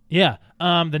 Yeah.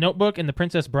 The Notebook and The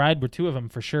Princess Bride were two of them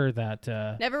for sure that...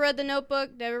 Never read The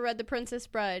Notebook, never read The Princess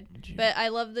Bride. Gee. But I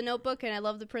love The Notebook and I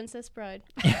love The Princess Bride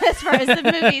as far as the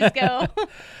movies go.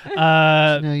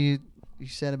 No, you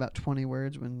said about 20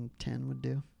 words when 10 would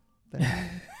do.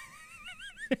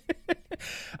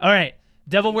 all right.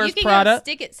 Devil Wears you can Prada. go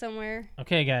stick it somewhere.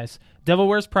 Okay, guys. Devil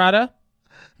Wears Prada.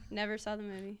 Never saw the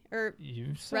movie. Or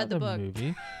You saw Read the book.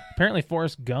 movie. Apparently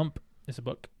Forrest Gump is a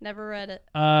book. never read it.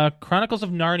 Chronicles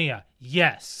of Narnia.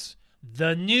 Yes.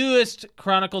 The newest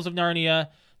Chronicles of Narnia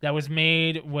that was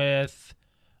made with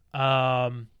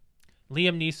Liam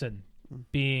Neeson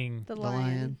being The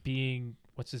Lion. Lion.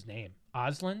 what's his name?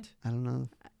 Osland? I don't know.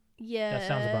 Yeah. That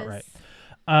sounds about right.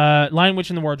 Lion, Witch,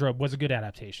 and the Wardrobe was a good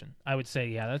adaptation. I would say,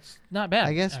 yeah, that's not bad.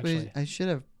 I guess actually. I should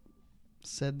have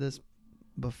said this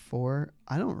before.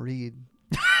 I don't read.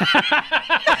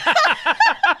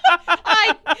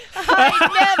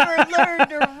 I never learned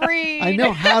to read. I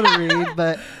know how to read,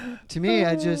 but to me,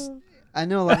 I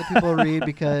know a lot of people read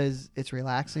because it's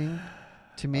relaxing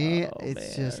To me, Oh,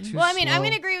 it's man. just too Well, I mean, I'm slow.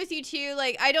 gonna agree with you too.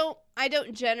 Like, I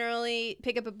don't generally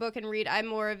pick up a book and read. I'm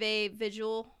more of a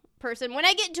visual person. When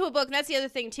I get into a book, and that's the other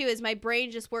thing too, is my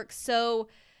brain just works so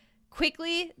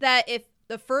quickly that if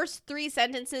the first 3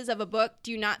 sentences of a book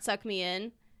do not suck me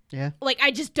in, Yeah. like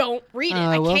I just don't read it.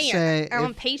 I will can't. say, I don't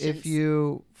have patience. if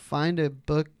you find a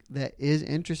book that is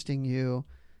interesting you,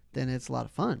 then it's a lot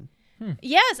of fun.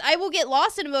 Yes, I will get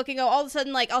lost in a book and go all of a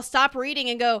sudden, like, I'll stop reading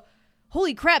and go,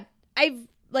 holy crap,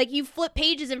 you flip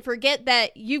pages and forget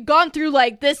that you've gone through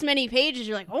like this many pages.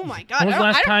 You're like, oh my God, When was the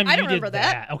last time I you don't did remember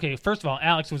that. Okay, first of all,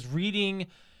 Alex was reading.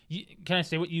 Can I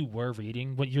say what you were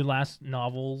reading? What your last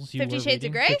novels you 50 were Shades of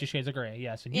reading? Grey? 50 Shades of Grey,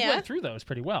 yes. And you Yeah. went through those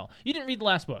pretty well. You didn't read the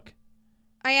last book.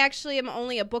 I actually am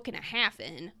only a book and a half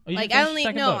in. Oh, you Like, didn't I finish only the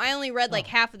second book? I only read like Oh.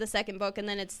 half of the second book, and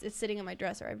then it's sitting on my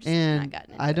dresser. I've just not And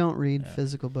gotten into I it. don't read Yeah.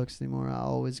 physical books anymore. I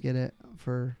always get it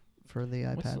for the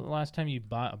What's the iPad. last time you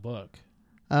bought a book?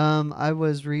 I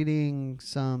was reading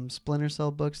some Splinter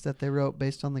Cell books that they wrote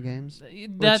based on the games.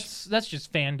 That's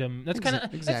just fandom. That's kind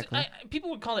of Exactly. people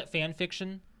would call it fan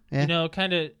fiction. Yeah. You know,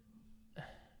 kind of.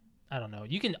 I don't know.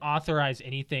 You can authorize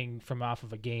anything from off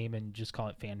of a game and just call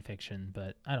it fan fiction,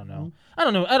 but I don't know. I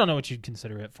don't know what you'd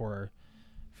consider it for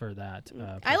that.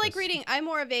 I like purpose. reading.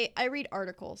 I read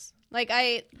articles. Like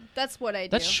that's what I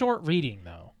do. That's short reading,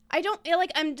 though. I don't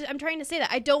like. I'm trying to say that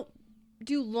I don't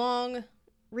do long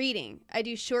reading. I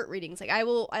do short readings. Like I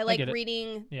like get it.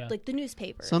 reading Yeah. like the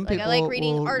newspaper. Some like people I like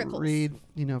reading will articles. read,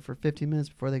 for 15 minutes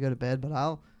before they go to bed, but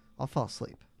I'll fall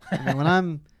asleep. I mean, when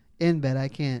I'm in bed, I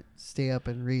can't stay up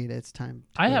and read. It's time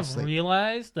to I go to have sleep.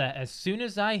 realized that as soon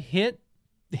as I hit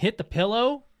the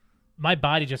pillow, my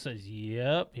body just says,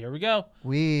 "Yep, here we go."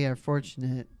 We are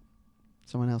fortunate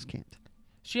someone else can't.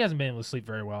 She hasn't been able to sleep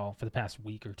very well for the past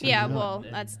week or two. Yeah, and- well,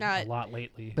 and that's not- a lot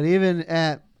lately. But even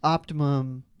at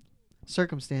optimum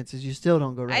circumstances, you still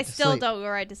don't go right I to still sleep. don't go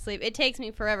right to sleep. It takes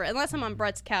me forever, unless I'm on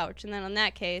Brett's couch, and then on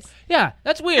that case, Yeah,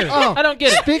 that's weird. Oh, I don't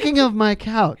get it. Speaking of my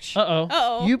couch,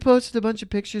 Uh-oh. you posted a bunch of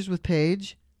pictures with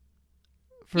Paige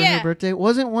for Yeah. her birthday.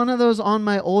 Wasn't one of those on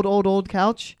my old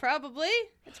couch? probably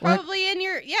it's What? probably in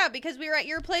your because we were at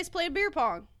your place playing beer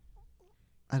pong.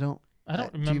 I don't I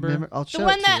don't do you remember. I'll show The it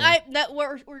one to that you. that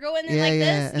we're going in yeah, like yeah.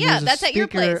 this. And Yeah, there's a that's at your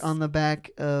speaker place. on the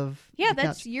back of Yeah, the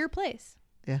that's couch. your place.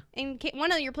 Yeah. In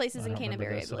one of your places I in don't remember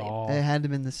Canterbury, I this at believe. all. It had to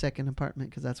be in the second apartment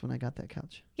because that's when I got that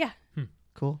couch. Yeah.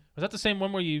 Cool. Was that the same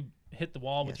one where you hit the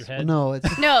wall with Yes. your Well, head? no,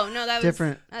 it's No, that was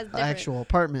different, That was different. actual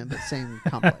apartment, but same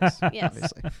complex. Yes.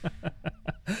 Obviously.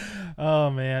 Oh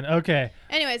man. Okay.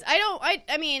 Anyways,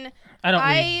 I mean, I don't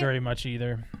I- read very much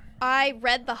either. I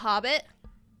read The Hobbit,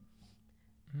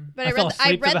 but I fell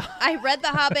asleep to the- I read The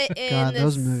Hobbit in God,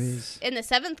 those movies. in the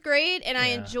 7th grade, and I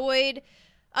Yeah. enjoyed.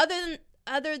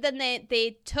 Other than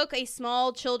they took a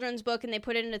small children's book and they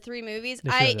put it into 3 movies. They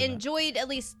should I have done that. enjoyed at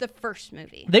least the first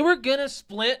movie. They were gonna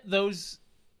split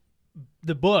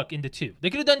the book into 2. They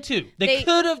could have done 2. They They-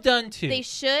 could have done 2. They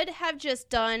should have just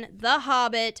done The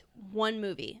Hobbit 1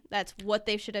 movie. That's what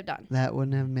they should have done. That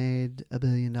wouldn't have made $1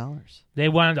 billion. They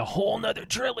wanted a whole nother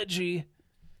trilogy.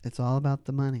 It's all about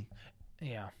the money.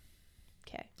 Yeah.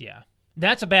 Okay. Yeah.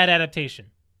 That's a bad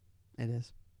adaptation. It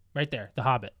is. Right there. The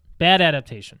Hobbit. Bad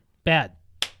adaptation. Bad.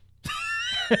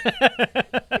 That's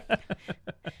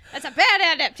a bad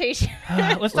adaptation.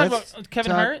 Let's talk Let's about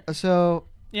Kevin talk- Hart. So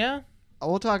Yeah.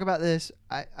 we'll talk about this.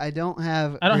 I don't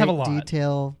have I don't have a great lot.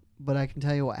 detail, but I can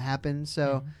tell you what happened.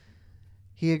 So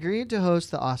he agreed to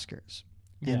host the Oscars.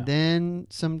 Yeah. And then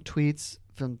some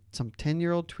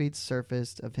 10-year-old tweets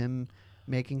surfaced of him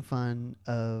making fun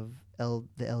of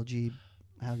the LG,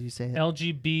 how do you say it?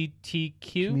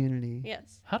 LGBTQ. Community.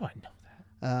 Yes. How do I know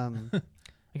that?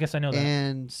 I guess I know that.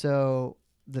 And so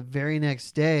the very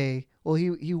next day, well,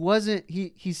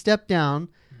 he stepped down,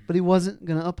 but he wasn't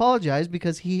going to apologize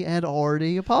because he had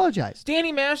already apologized.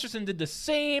 Danny Masterson did the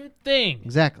same thing.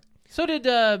 Exactly. So did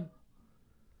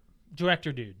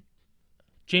director dude,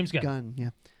 James Gunn. Gun, yeah.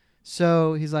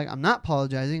 So he's like, I'm not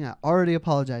apologizing. I already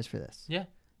apologized for this. Yeah.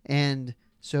 And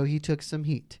so he took some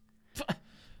heat.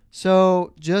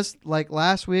 So just like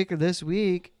last week or this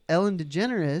week, Ellen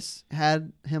DeGeneres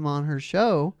had him on her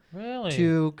show Really?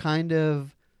 to kind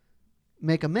of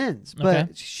make amends. Okay.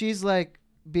 But she's like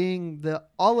being the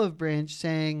olive branch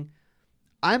saying,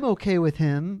 I'm okay with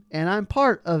him and I'm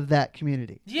part of that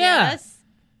community. Yeah. Yes.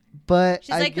 But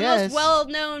She's I like guess, the most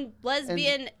well-known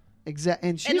lesbian.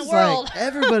 and she's the world. like,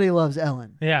 everybody loves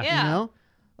Ellen. Yeah. Yeah. You know?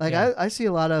 Like Yeah. I see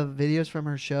a lot of videos from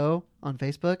her show on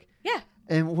Facebook. Yeah.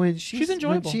 And when She's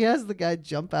enjoyable. when she has the guy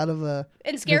jump out of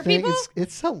And scare the thing, people?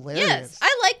 it's hilarious. Yes.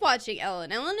 I like watching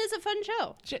Ellen. Ellen is a fun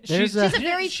show. There's She's a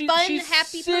very fun,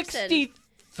 happy person. 63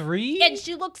 3? And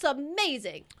she looks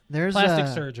amazing. There's Plastic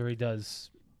surgery does.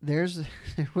 there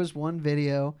was one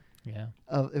video Yeah.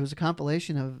 it was a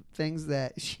compilation of things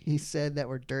that she said that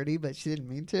were dirty, but she didn't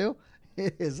mean to.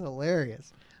 It is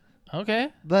hilarious.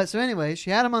 Okay. But so anyway, she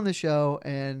had him on the show,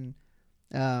 and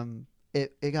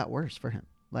it got worse for him.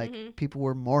 Like people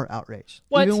were more outraged,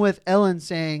 What? even with Ellen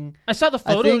saying I saw the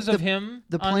I think photos of him.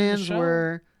 the on plans show.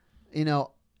 were,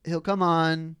 he'll come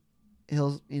on,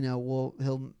 Ellen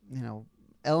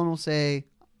will say,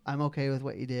 "I'm okay with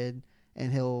what you did,"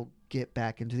 and he'll get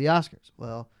back into the Oscars.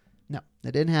 Well, no,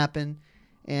 that didn't happen,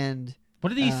 and What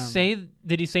did he say?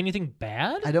 Did he say anything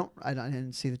bad? I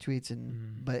didn't see the tweets,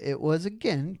 but it was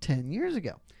again 10 years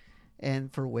ago,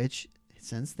 and for which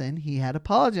since then he had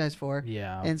apologized for.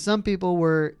 Yeah. And some people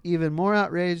were even more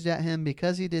outraged at him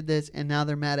because he did this, and now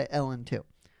they're mad at Ellen too.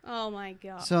 Oh my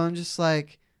god. So I'm just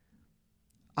like,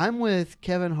 I'm with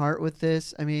Kevin Hart with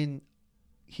this. I mean,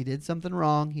 he did something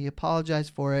wrong. He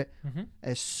apologized for it. Mm-hmm.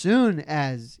 As soon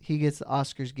as he gets the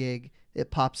Oscars gig,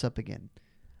 it pops up again.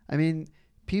 I mean,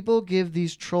 people give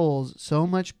these trolls so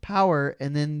much power,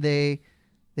 and then they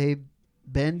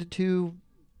bend to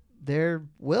their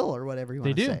will or whatever you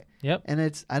want to say. Yep.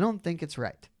 And I don't think it's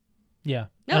right. Yeah.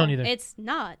 no, I don't either. it's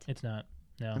not. It's not.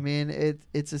 No. I mean,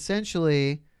 it's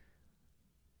essentially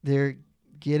they're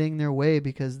getting their way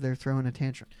because they're throwing a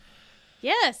tantrum.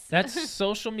 Yes. That's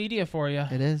social media for you.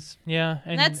 It is. Yeah.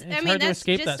 And That's it's hard to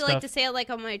escape just that to, stuff. like to say it like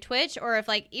on my Twitch, or if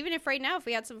like even if right now if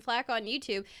we had some flack on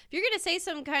YouTube, if you're gonna say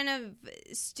some kind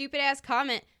of stupid ass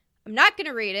comment, I'm not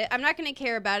gonna read it. I'm not gonna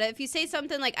care about it. If you say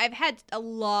something like I've had a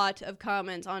lot of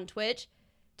comments on Twitch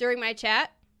during my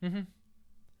chat. Mm-hmm.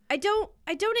 I don't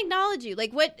acknowledge you.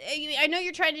 Like what I know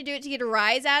you're trying to do it to get a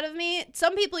rise out of me.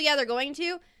 Some people, yeah, they're going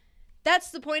to.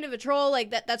 That's the point of a troll.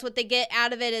 Like that's what they get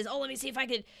out of it is, oh, let me see if I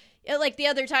could. Like the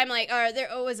other time, like,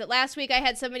 was it last week? I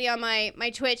had somebody on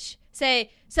my Twitch say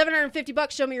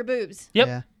 $750, show me your boobs. Yep.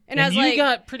 Yeah. And I was you like,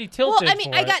 got pretty tilted. well, I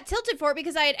mean, for I it. got tilted for it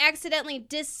because I had accidentally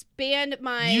disbanded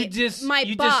my You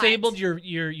bot. disabled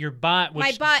your bot, which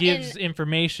My bot, gives and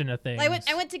information of things. I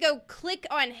went to go click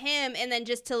on him and then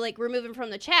just to like remove him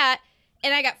from the chat,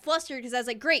 and I got flustered because I was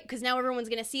like, great, because now everyone's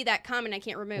gonna see that comment. I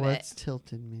can't remove What's it.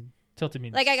 tilted mean? Tilted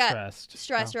means Like I got stressed.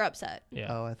 stressed or upset. Yeah.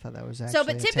 Oh, I thought that was So, actually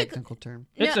but a typically- technical term.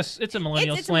 It's a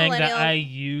millennial it's a slang millennial. that I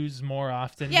use more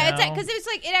often. Yeah, now. because it's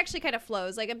like it actually kind of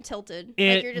flows. Like I'm tilted. Like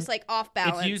It- you're just like off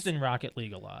balance. It's used in Rocket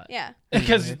League a lot. Yeah.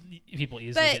 Because people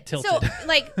easily get But tilted. so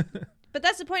like, but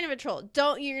that's the point of a troll.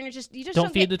 You're gonna just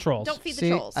don't feed the trolls. Don't feed the See,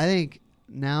 trolls. I think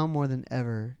now more than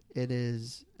ever, it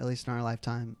is, at least in our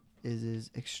lifetime, it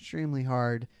is extremely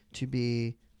hard to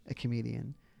be a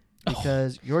comedian.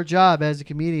 Because your job as a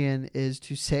comedian is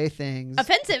to say things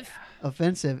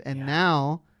offensive, and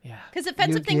now Yeah. Because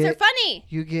offensive You things are get- funny.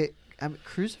 you get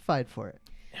crucified for it.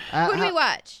 Who do we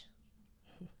watch?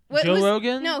 Joe who's-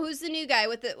 Rogan? No, who's the new guy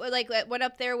with the like that went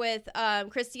up there with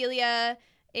Chris D'Elia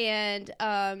and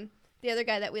the other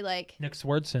guy that we like? Nick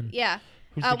Swardson. Yeah.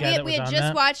 Who's the guy that we was had on just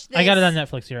that? watched this. I got it on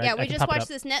Netflix here. Yeah, I we can just pop it watched up.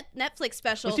 this Netflix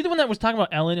special. Was he the one that was talking about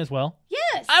Ellen as well?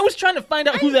 Yes. I was trying to find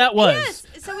out who that was.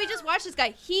 Yes. So we just watched this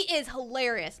guy. He is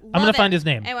hilarious. I'm gonna Love find it. his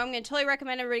name. And I'm gonna totally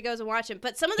recommend everybody goes and watch him.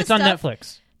 But some of the It's stuff on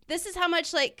Netflix. This is how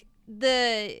much like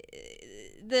the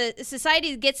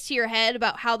society gets to your head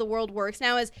about how the world works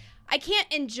now is I can't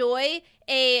enjoy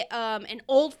an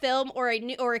old film or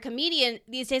a comedian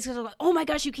these days because I'm like, oh my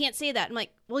gosh, you can't say that. I'm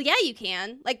like, well, yeah, you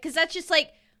can, like, because that's just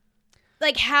like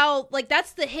how like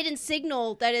that's the hidden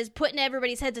signal that is put in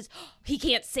everybody's heads is oh, he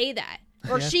can't say that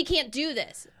or Yeah. she can't do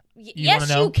this. You Yes,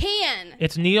 wanna know? you can.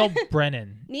 It's Neil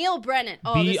Brennan. Neil Brennan.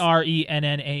 Oh,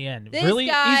 Brennan. this Really?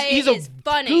 guy he's is a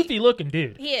funny. goofy looking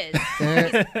dude. he is. There,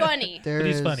 He's funny. there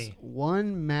He's is funny.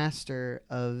 one master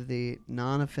of the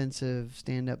non-offensive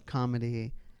stand-up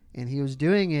comedy, and he was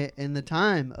doing it in the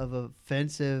time of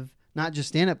offensive, not just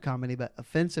stand-up comedy, but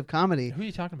offensive comedy. Who are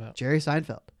you talking about? Jerry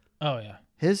Seinfeld. Oh yeah.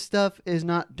 His stuff is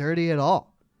not dirty at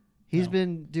all. He's No.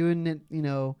 been doing it,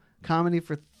 comedy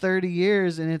for 30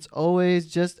 years, and it's always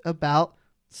just about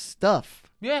stuff.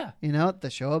 Yeah. The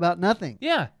show about nothing.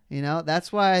 Yeah.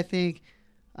 That's why I think,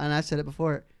 and I've said it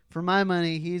before, for my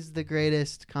money, he's the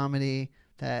greatest comedy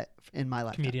that in my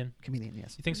lifetime. Comedian,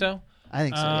 yes. You think so? I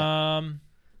think so, yeah. Um.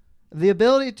 The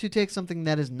ability to take something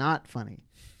that is not funny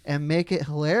and make it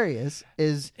hilarious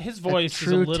is His voice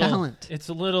true is a little. talent. It's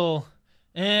a little.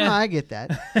 Eh. No, I get that.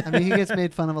 I mean, he gets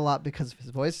made fun of a lot because of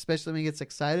his voice, especially when he gets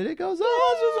excited. It goes,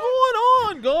 What's going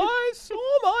on, guys?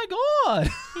 Oh my god!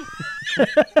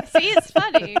 See, it's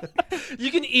funny.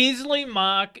 You can easily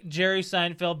mock Jerry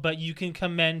Seinfeld, but you can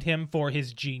commend him for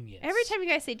his genius. Every time you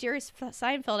guys say Jerry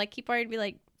Seinfeld, I keep wanting to be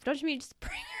like, Don't you mean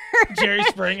Springer? Jerry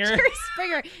Springer. Jerry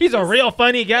Springer. He's a real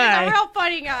funny guy. He's a real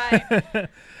funny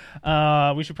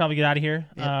guy. We should probably get out of here.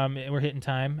 Yep. We're hitting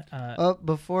time.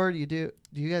 Before you do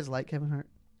you guys like Kevin Hart?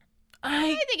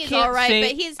 I think he's can't all right, say-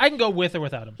 but he's- I can go with or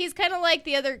without him. He's kind of like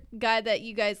the other guy that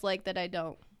you guys like that I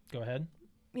don't. Go ahead.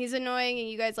 He's annoying and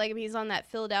you guys like him. He's on that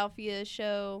Philadelphia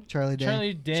show. Charlie Day.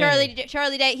 Charlie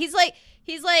Day. Day. He's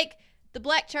like the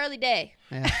Black Charlie Day.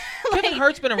 Yeah. Kevin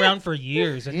Hart's been around for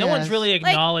years, and no Yes. one's really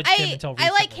acknowledged him until recently. I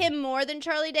like him more than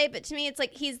Charlie Day, but to me, it's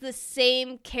like he's the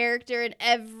same character in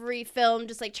every film,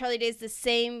 just like Charlie Day's the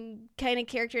same kind of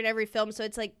character in every film. So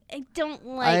it's like I don't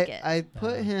like it. I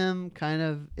put him kind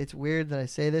of. It's weird that I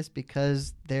say this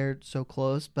because they're so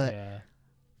close, but Yeah.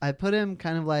 I put him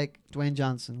kind of like Dwayne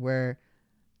Johnson, where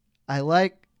I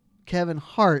like Kevin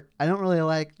Hart. I don't really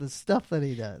like the stuff that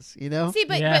he does. You know? See,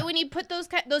 Yeah. but when you put those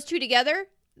two together,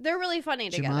 they're really funny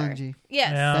together. Jumanji.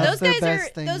 Yes, Yeah. That's those their guys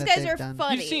best are thing those that guys they've are done.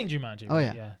 funny. You've seen Jumanji. Oh,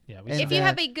 right? yeah. Yeah. And If you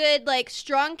have a good like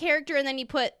strong character and then you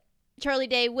put Charlie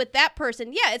Day with that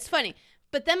person, yeah, it's funny.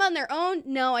 But them on their own,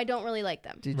 no, I don't really like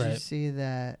them. Did you Right. see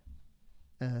that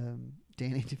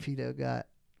Danny DeVito got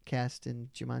cast in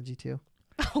Jumanji 2?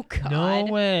 Oh God, No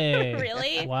way.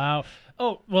 Really? Wow.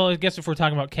 Oh, well, I guess if we're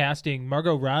talking about casting,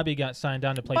 Margot Robbie got signed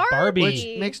on to play Barbie.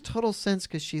 Barbie. Makes total sense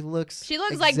because she looks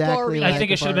like exactly Barbie. I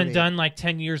think it should have been Barbie. done like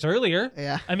 10 years earlier.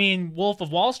 Yeah. I mean, Wolf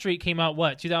of Wall Street came out,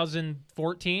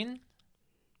 2014?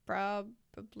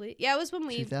 Probably. Yeah, it was when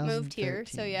we moved here.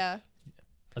 So 2013. yeah,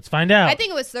 Let's find out. I think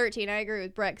it was 13. I agree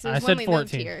with Brett because it I was said when we moved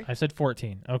 14. here. I said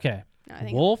 14. Okay. No, I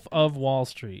think Wolf of Wall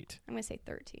Street. I'm gonna say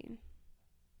 13.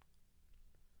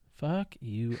 Fuck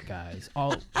you guys.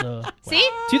 All the way. See,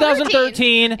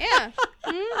 2013. Yeah.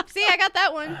 See, I got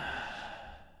that one.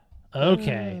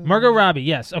 Okay, Margot Robbie.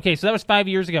 Yes. Okay, so that was 5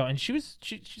 years ago, and she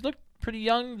looked pretty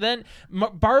young then.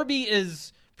 Barbie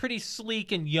is pretty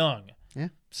sleek and young. Yeah.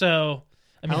 So,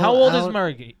 I mean, How- how old how- is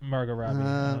Margot Robbie?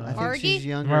 I think Margie? she's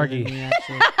younger Margie. than me,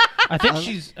 actually. I think I'll-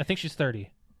 she's 30.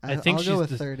 I I'll think go she's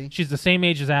with 30. She's the same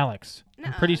age as Alex.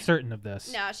 I'm No. pretty certain of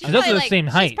this. No, she's She's also probably the same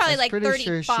height. She's probably like Pretty 35.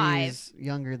 sure she's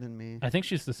younger than me. I think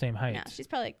she's the same height. No, she's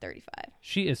probably like 35.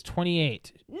 She is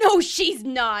 28. No, she's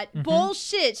not. Mm-hmm.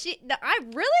 Bullshit. I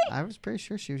really? I was pretty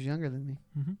sure she was younger than me.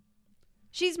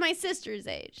 She's my sister's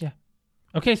age. Yeah.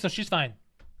 Okay, so she's fine.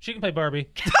 She can play Barbie.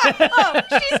 Oh,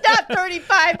 she's not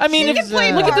 35. I mean, she can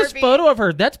play look at this Barbie. photo of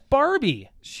her. That's Barbie.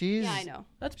 She's Yeah, I know.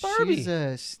 That's Barbie.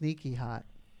 She's sneaky hot.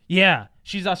 Yeah,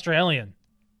 she's Australian.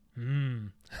 You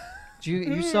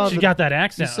saw She the got that you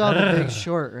accent. saw the Big Ugh.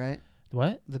 Short, right?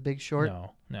 What? The Big Short.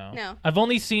 No. No. I've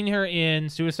only seen her in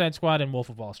Suicide Squad and Wolf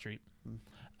of Wall Street.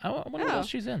 I wonder what Oh. else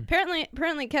she's in.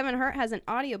 Apparently, Kevin Hart has an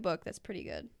audiobook that's pretty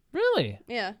good. Really?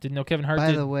 Yeah. Didn't know Kevin Hart By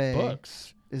did the way,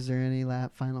 books. Is there any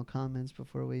final comments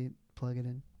before we plug it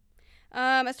in?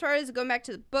 As far as going back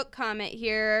to the book comment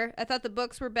here, I thought the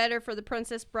books were better for The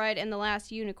Princess Bride and The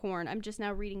Last Unicorn. I'm just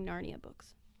now reading Narnia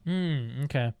books. Anything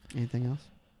Okay. else?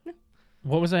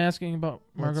 What was I asking about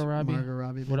Margot What's Robbie? Margot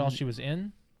Robbie. What been else in? she was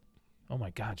in? Oh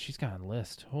my God, she's got a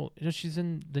list. She's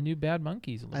in the new Bad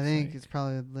Monkeys. It I looks think like. it's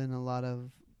probably been a lot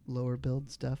of lower build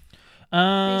stuff. She's in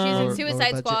Lower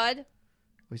Suicide budget. Squad.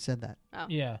 We said that.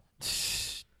 Yeah.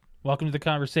 Welcome to the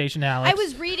conversation, Alex. I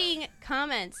was reading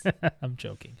comments. I'm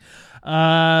joking.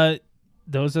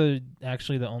 Those are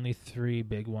actually the only three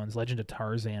big ones. Legend of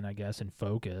Tarzan, I guess, and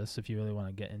Focus, if you really want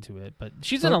to get into it. But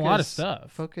she's in a lot of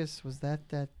stuff. Focus, was that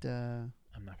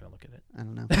I'm not going to look at it. I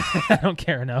don't know. I don't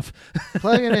care enough.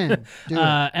 Plug it in. Do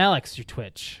it. Alex, your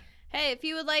Twitch. Hey, if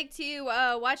you would like to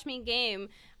watch me game,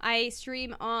 I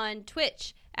stream on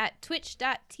Twitch at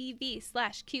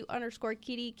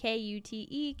twitch.tv/Q_kitty,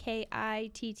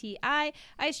 KUTEKITTI.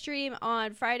 I stream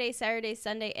on Friday, Saturday,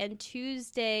 Sunday, and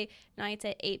Tuesday nights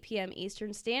at 8 p.m.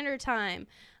 Eastern Standard Time.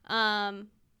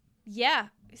 Yeah.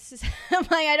 I'm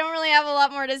like, I don't really have a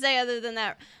lot more to say other than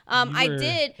that. I were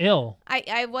did. ill.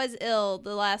 I was ill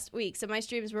the last week, so my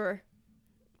streams were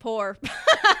poor.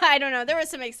 I don't know. There were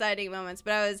some exciting moments,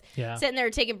 but I was sitting there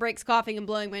taking breaks, coughing, and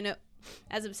blowing my nose.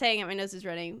 As I'm saying it, my nose is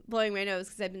running, blowing my nose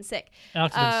because I've been sick.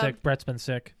 Alex has been sick. Brett's been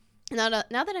sick. Now that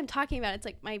I'm talking about it, it's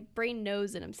like my brain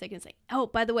knows that I'm sick. And it's like, oh,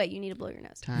 by the way, you need to blow your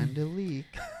nose. Time to leak.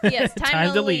 Yes,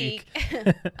 time to leak.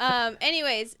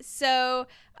 Anyways, so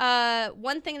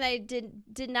one thing that I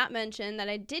did not mention that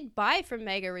I did buy from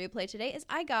Mega Replay today is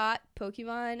I got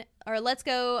Pokemon or Let's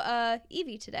Go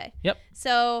Eevee today. Yep.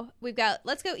 So we've got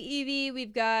Let's Go Eevee,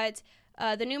 we've got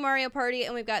the new Mario Party,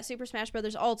 and we've got Super Smash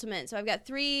Bros. Ultimate. So I've got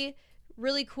three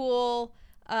really cool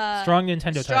strong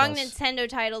Nintendo strong titles. Nintendo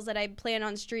titles that I plan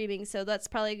on streaming. So that's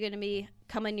probably going to be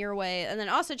coming your way. And then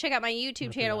also check out my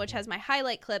YouTube channel, which has my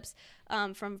highlight clips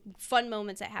from fun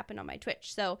moments that happened on my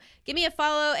Twitch. So give me a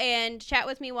follow and chat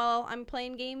with me while I'm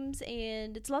playing games,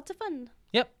 and it's lots of fun.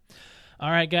 Yep. All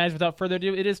right, guys, without further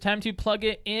ado, it is time to plug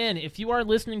it in. If you are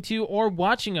listening to or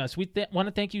watching us, we want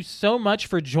to thank you so much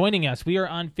for joining us. We are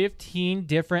on 15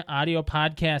 different audio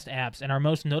podcast apps, and our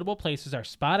most notable places are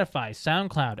Spotify,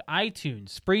 SoundCloud,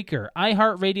 iTunes, Spreaker,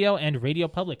 iHeartRadio, and Radio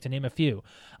Public, to name a few.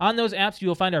 On those apps, you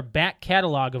will find our back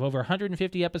catalog of over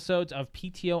 150 episodes of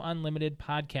PTO Unlimited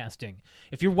podcasting.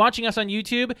 If you're watching us on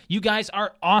YouTube, you guys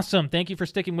are awesome. Thank you for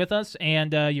sticking with us,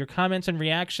 and your comments and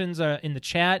reactions in the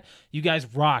chat. You guys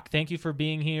rock. Thank you for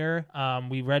being here.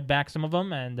 We read back some of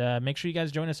them, and make sure you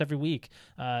guys join us every week.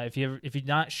 If you're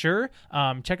not sure,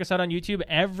 check us out on YouTube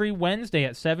every Wednesday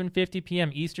at 7:50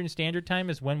 p.m. Eastern Standard Time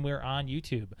is when we're on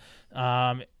YouTube.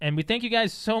 And we thank you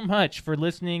guys so much for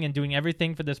listening and doing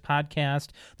everything for this podcast,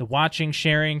 the watching,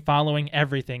 sharing, following,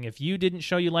 everything. If you didn't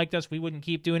show you liked us, we wouldn't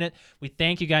keep doing it. We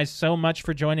thank you guys so much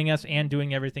for joining us and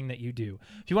doing everything that you do.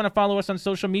 If you want to follow us on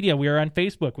social media, we are on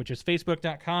Facebook, which is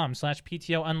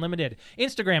facebook.com/PTO Unlimited.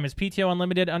 Instagram is PTO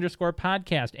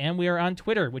Unlimited_podcast, and we are on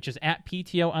Twitter, which is at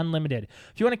PTO Unlimited.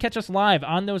 If you want to catch us live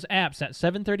on those apps at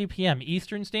 7:30 p.m.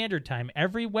 Eastern Standard Time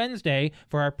every Wednesday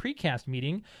for our precast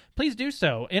meeting, please do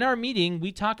so. In our meeting,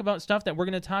 we talk about stuff that we're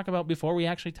going to talk about before we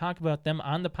actually talk about them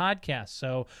on the podcast.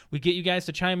 So we get you guys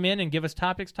to chime in and give us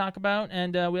topics to talk about,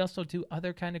 and we also do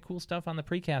other kind of cool stuff on the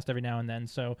precast every now and then.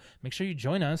 So make sure you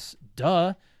join us.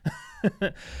 Duh.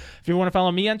 If you want to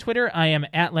follow me on Twitter, I am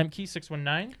at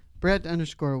Lemke619.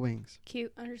 Brett_wings.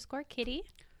 Cute_kitty.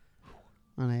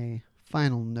 On a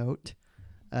final note,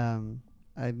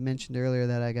 I mentioned earlier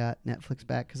that I got Netflix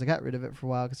back because I got rid of it for a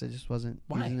while because I just wasn't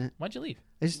using it. Why'd you leave?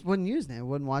 I just wasn't using it. I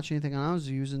wasn't watching anything on it. I was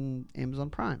using Amazon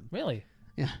Prime. Really?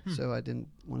 Yeah, so I didn't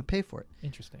want to pay for it.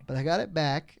 Interesting. But I got it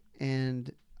back,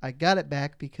 and I got it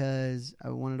back because I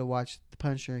wanted to watch The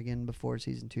Punisher again before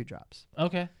season 2 drops.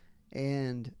 Okay.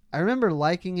 And I remember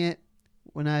liking it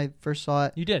when I first saw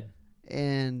it. You did?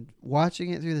 And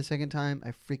watching it through the second time,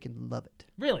 I freaking love it.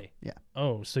 Really? Yeah.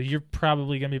 Oh, so you're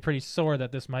probably going to be pretty sore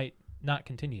that this might not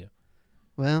continue.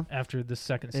 Well, after the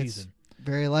second season.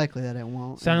 Very likely that it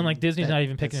won't. Sounding like Disney's not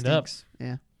even picking it up.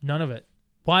 Yeah. None of it.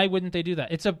 Why wouldn't they do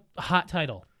that? It's a hot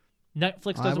title.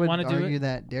 Netflix doesn't want to do it. I would argue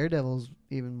that Daredevil's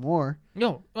even more.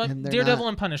 No, Daredevil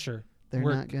and Punisher. They're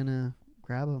not going to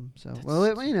grab them. So,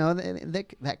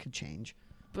 that could change.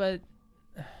 But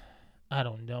I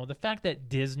don't know. The fact that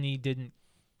Disney didn't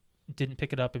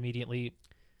pick it up immediately.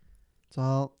 It's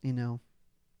all,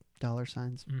 dollar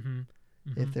signs. Mm-hmm.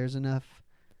 Mm-hmm. If there's enough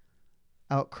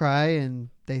outcry and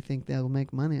they think they'll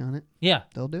make money on it, yeah,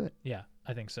 they'll do it. Yeah,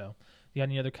 I think so. You got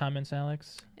any other comments,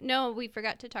 Alex? No, we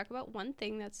forgot to talk about one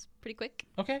thing that's pretty quick.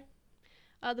 Okay.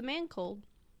 The man cold.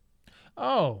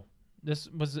 Oh,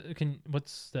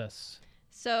 what's this?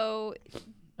 So,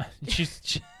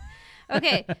 she's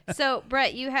okay. So,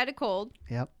 Brett, you had a cold.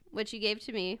 Yep. Which you gave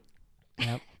to me.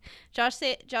 Yep. Josh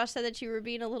said that you were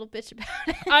being a little bitch about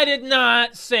it. I did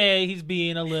not say he's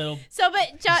being a little. So,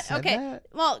 but Josh, okay. That?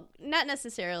 Well, not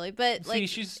necessarily, but see,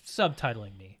 she's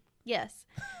subtitling me. Yes.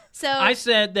 So I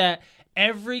said that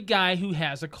every guy who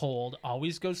has a cold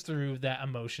always goes through that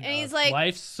emotion. And of he's like,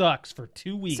 life sucks for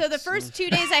 2 weeks. So the first 2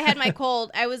 days I had my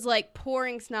cold, I was like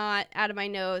pouring snot out of my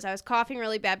nose. I was coughing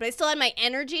really bad, but I still had my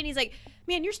energy. And he's like,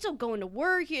 "Man, you're still going to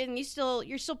work, and you're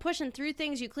still pushing through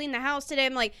things. You cleaned the house today."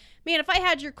 I'm like, "Man, if I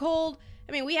had your cold."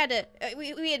 I mean, we had to.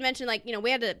 We had mentioned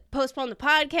we had to postpone the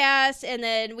podcast, and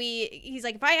then he's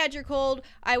like, "If I had your cold,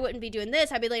 I wouldn't be doing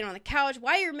this. I'd be laying on the couch.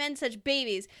 Why are men such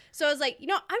babies?" So I was like,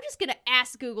 I'm just gonna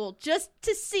ask Google just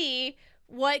to see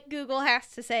what Google has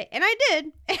to say, and I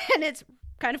did, and it's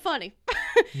kind of funny.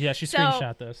 Yeah, she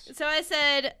screenshot this. So I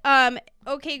said,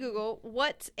 "Okay, Google,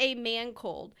 what's a man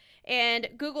cold?" And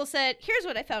Google said, "Here's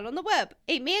what I found on the web.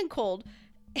 A man cold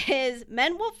is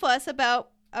men will fuss about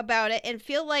it and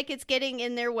feel like it's getting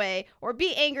in their way or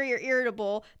be angry or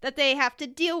irritable that they have to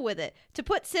deal with it. To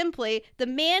put simply, the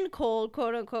man cold,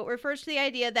 quote unquote, refers to the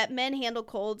idea that men handle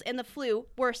colds and the flu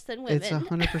worse than women." It's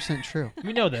 100% true.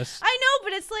 We know this. I know,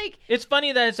 but it's like, it's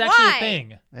funny that it's actually why? a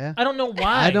thing. Yeah. I don't know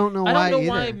why. I don't know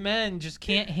why either. men just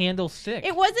can't handle sick.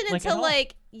 It wasn't at until all.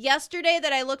 yesterday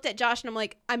that I looked at Josh and I'm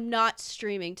like, "I'm not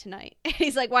streaming tonight." And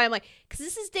he's like, "Why?" I'm like, "Because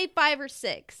this is day 5 or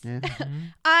 6. Yeah.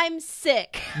 I'm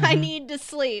sick. I need to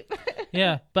sleep."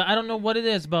 Yeah, but I don't know what it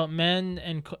is about men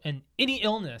and any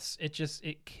illness.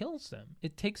 It kills them.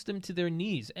 It takes them to their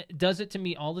knees. It does it to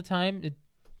me all the time. It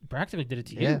practically did it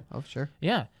to you. Yeah. Oh, sure.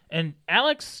 Yeah. And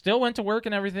Alex still went to work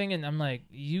and everything, and I'm like,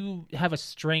 you have a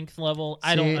strength level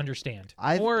I don't understand.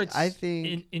 I or it's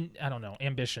think I don't know,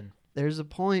 ambition. there's a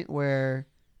point where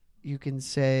you can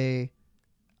say,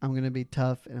 I'm going to be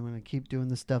tough and I'm going to keep doing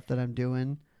the stuff that I'm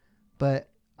doing. But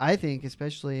I think,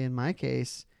 especially in my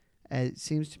case, it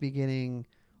seems to be getting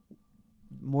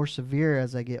more severe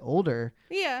as I get older.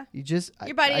 Yeah.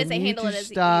 Your body doesn't handle it as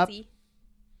stop easy.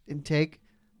 And take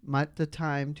the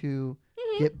time to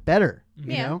get better.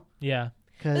 You know? Yeah.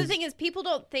 The thing is, people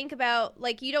don't think about,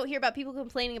 like, you don't hear about people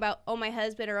complaining about, oh, my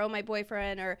husband or oh, my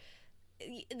boyfriend, or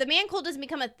the man cold doesn't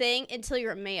become a thing until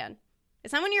you're a man.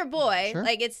 It's not when you're a boy. Sure.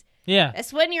 Like, it's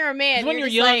it's when you're a man. When you're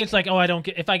young, it's like, oh, I don't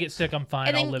get. If I get sick, I'm fine.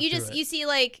 And then I'll live you through it. you see,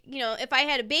 like, you know, if I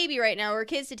had a baby right now or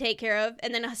kids to take care of,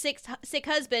 and then a sick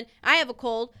husband, I have a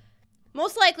cold.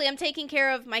 Most likely, I'm taking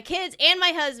care of my kids and my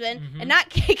husband, and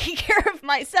not taking care of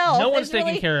myself. No one's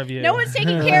taking care of you. No one's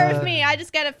taking care of me. I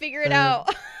just got to figure it out.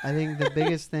 I think the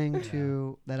biggest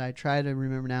thing that I try to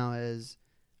remember now is,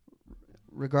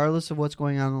 regardless of what's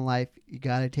going on in life, you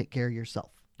got to take care of yourself.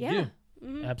 Yeah.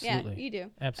 Mm-hmm. Absolutely. Yeah, you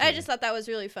do. Absolutely. I just thought that was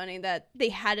really funny that they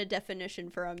had a definition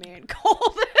for a man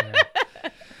cold.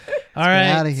 All right.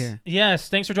 Get out of here. Yes.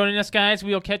 Thanks for joining us, guys.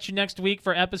 We will catch you next week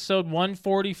for episode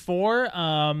 144.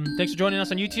 Thanks for joining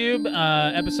us on YouTube.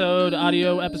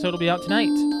 Audio episode will be out tonight.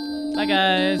 Bye,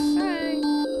 guys. Bye.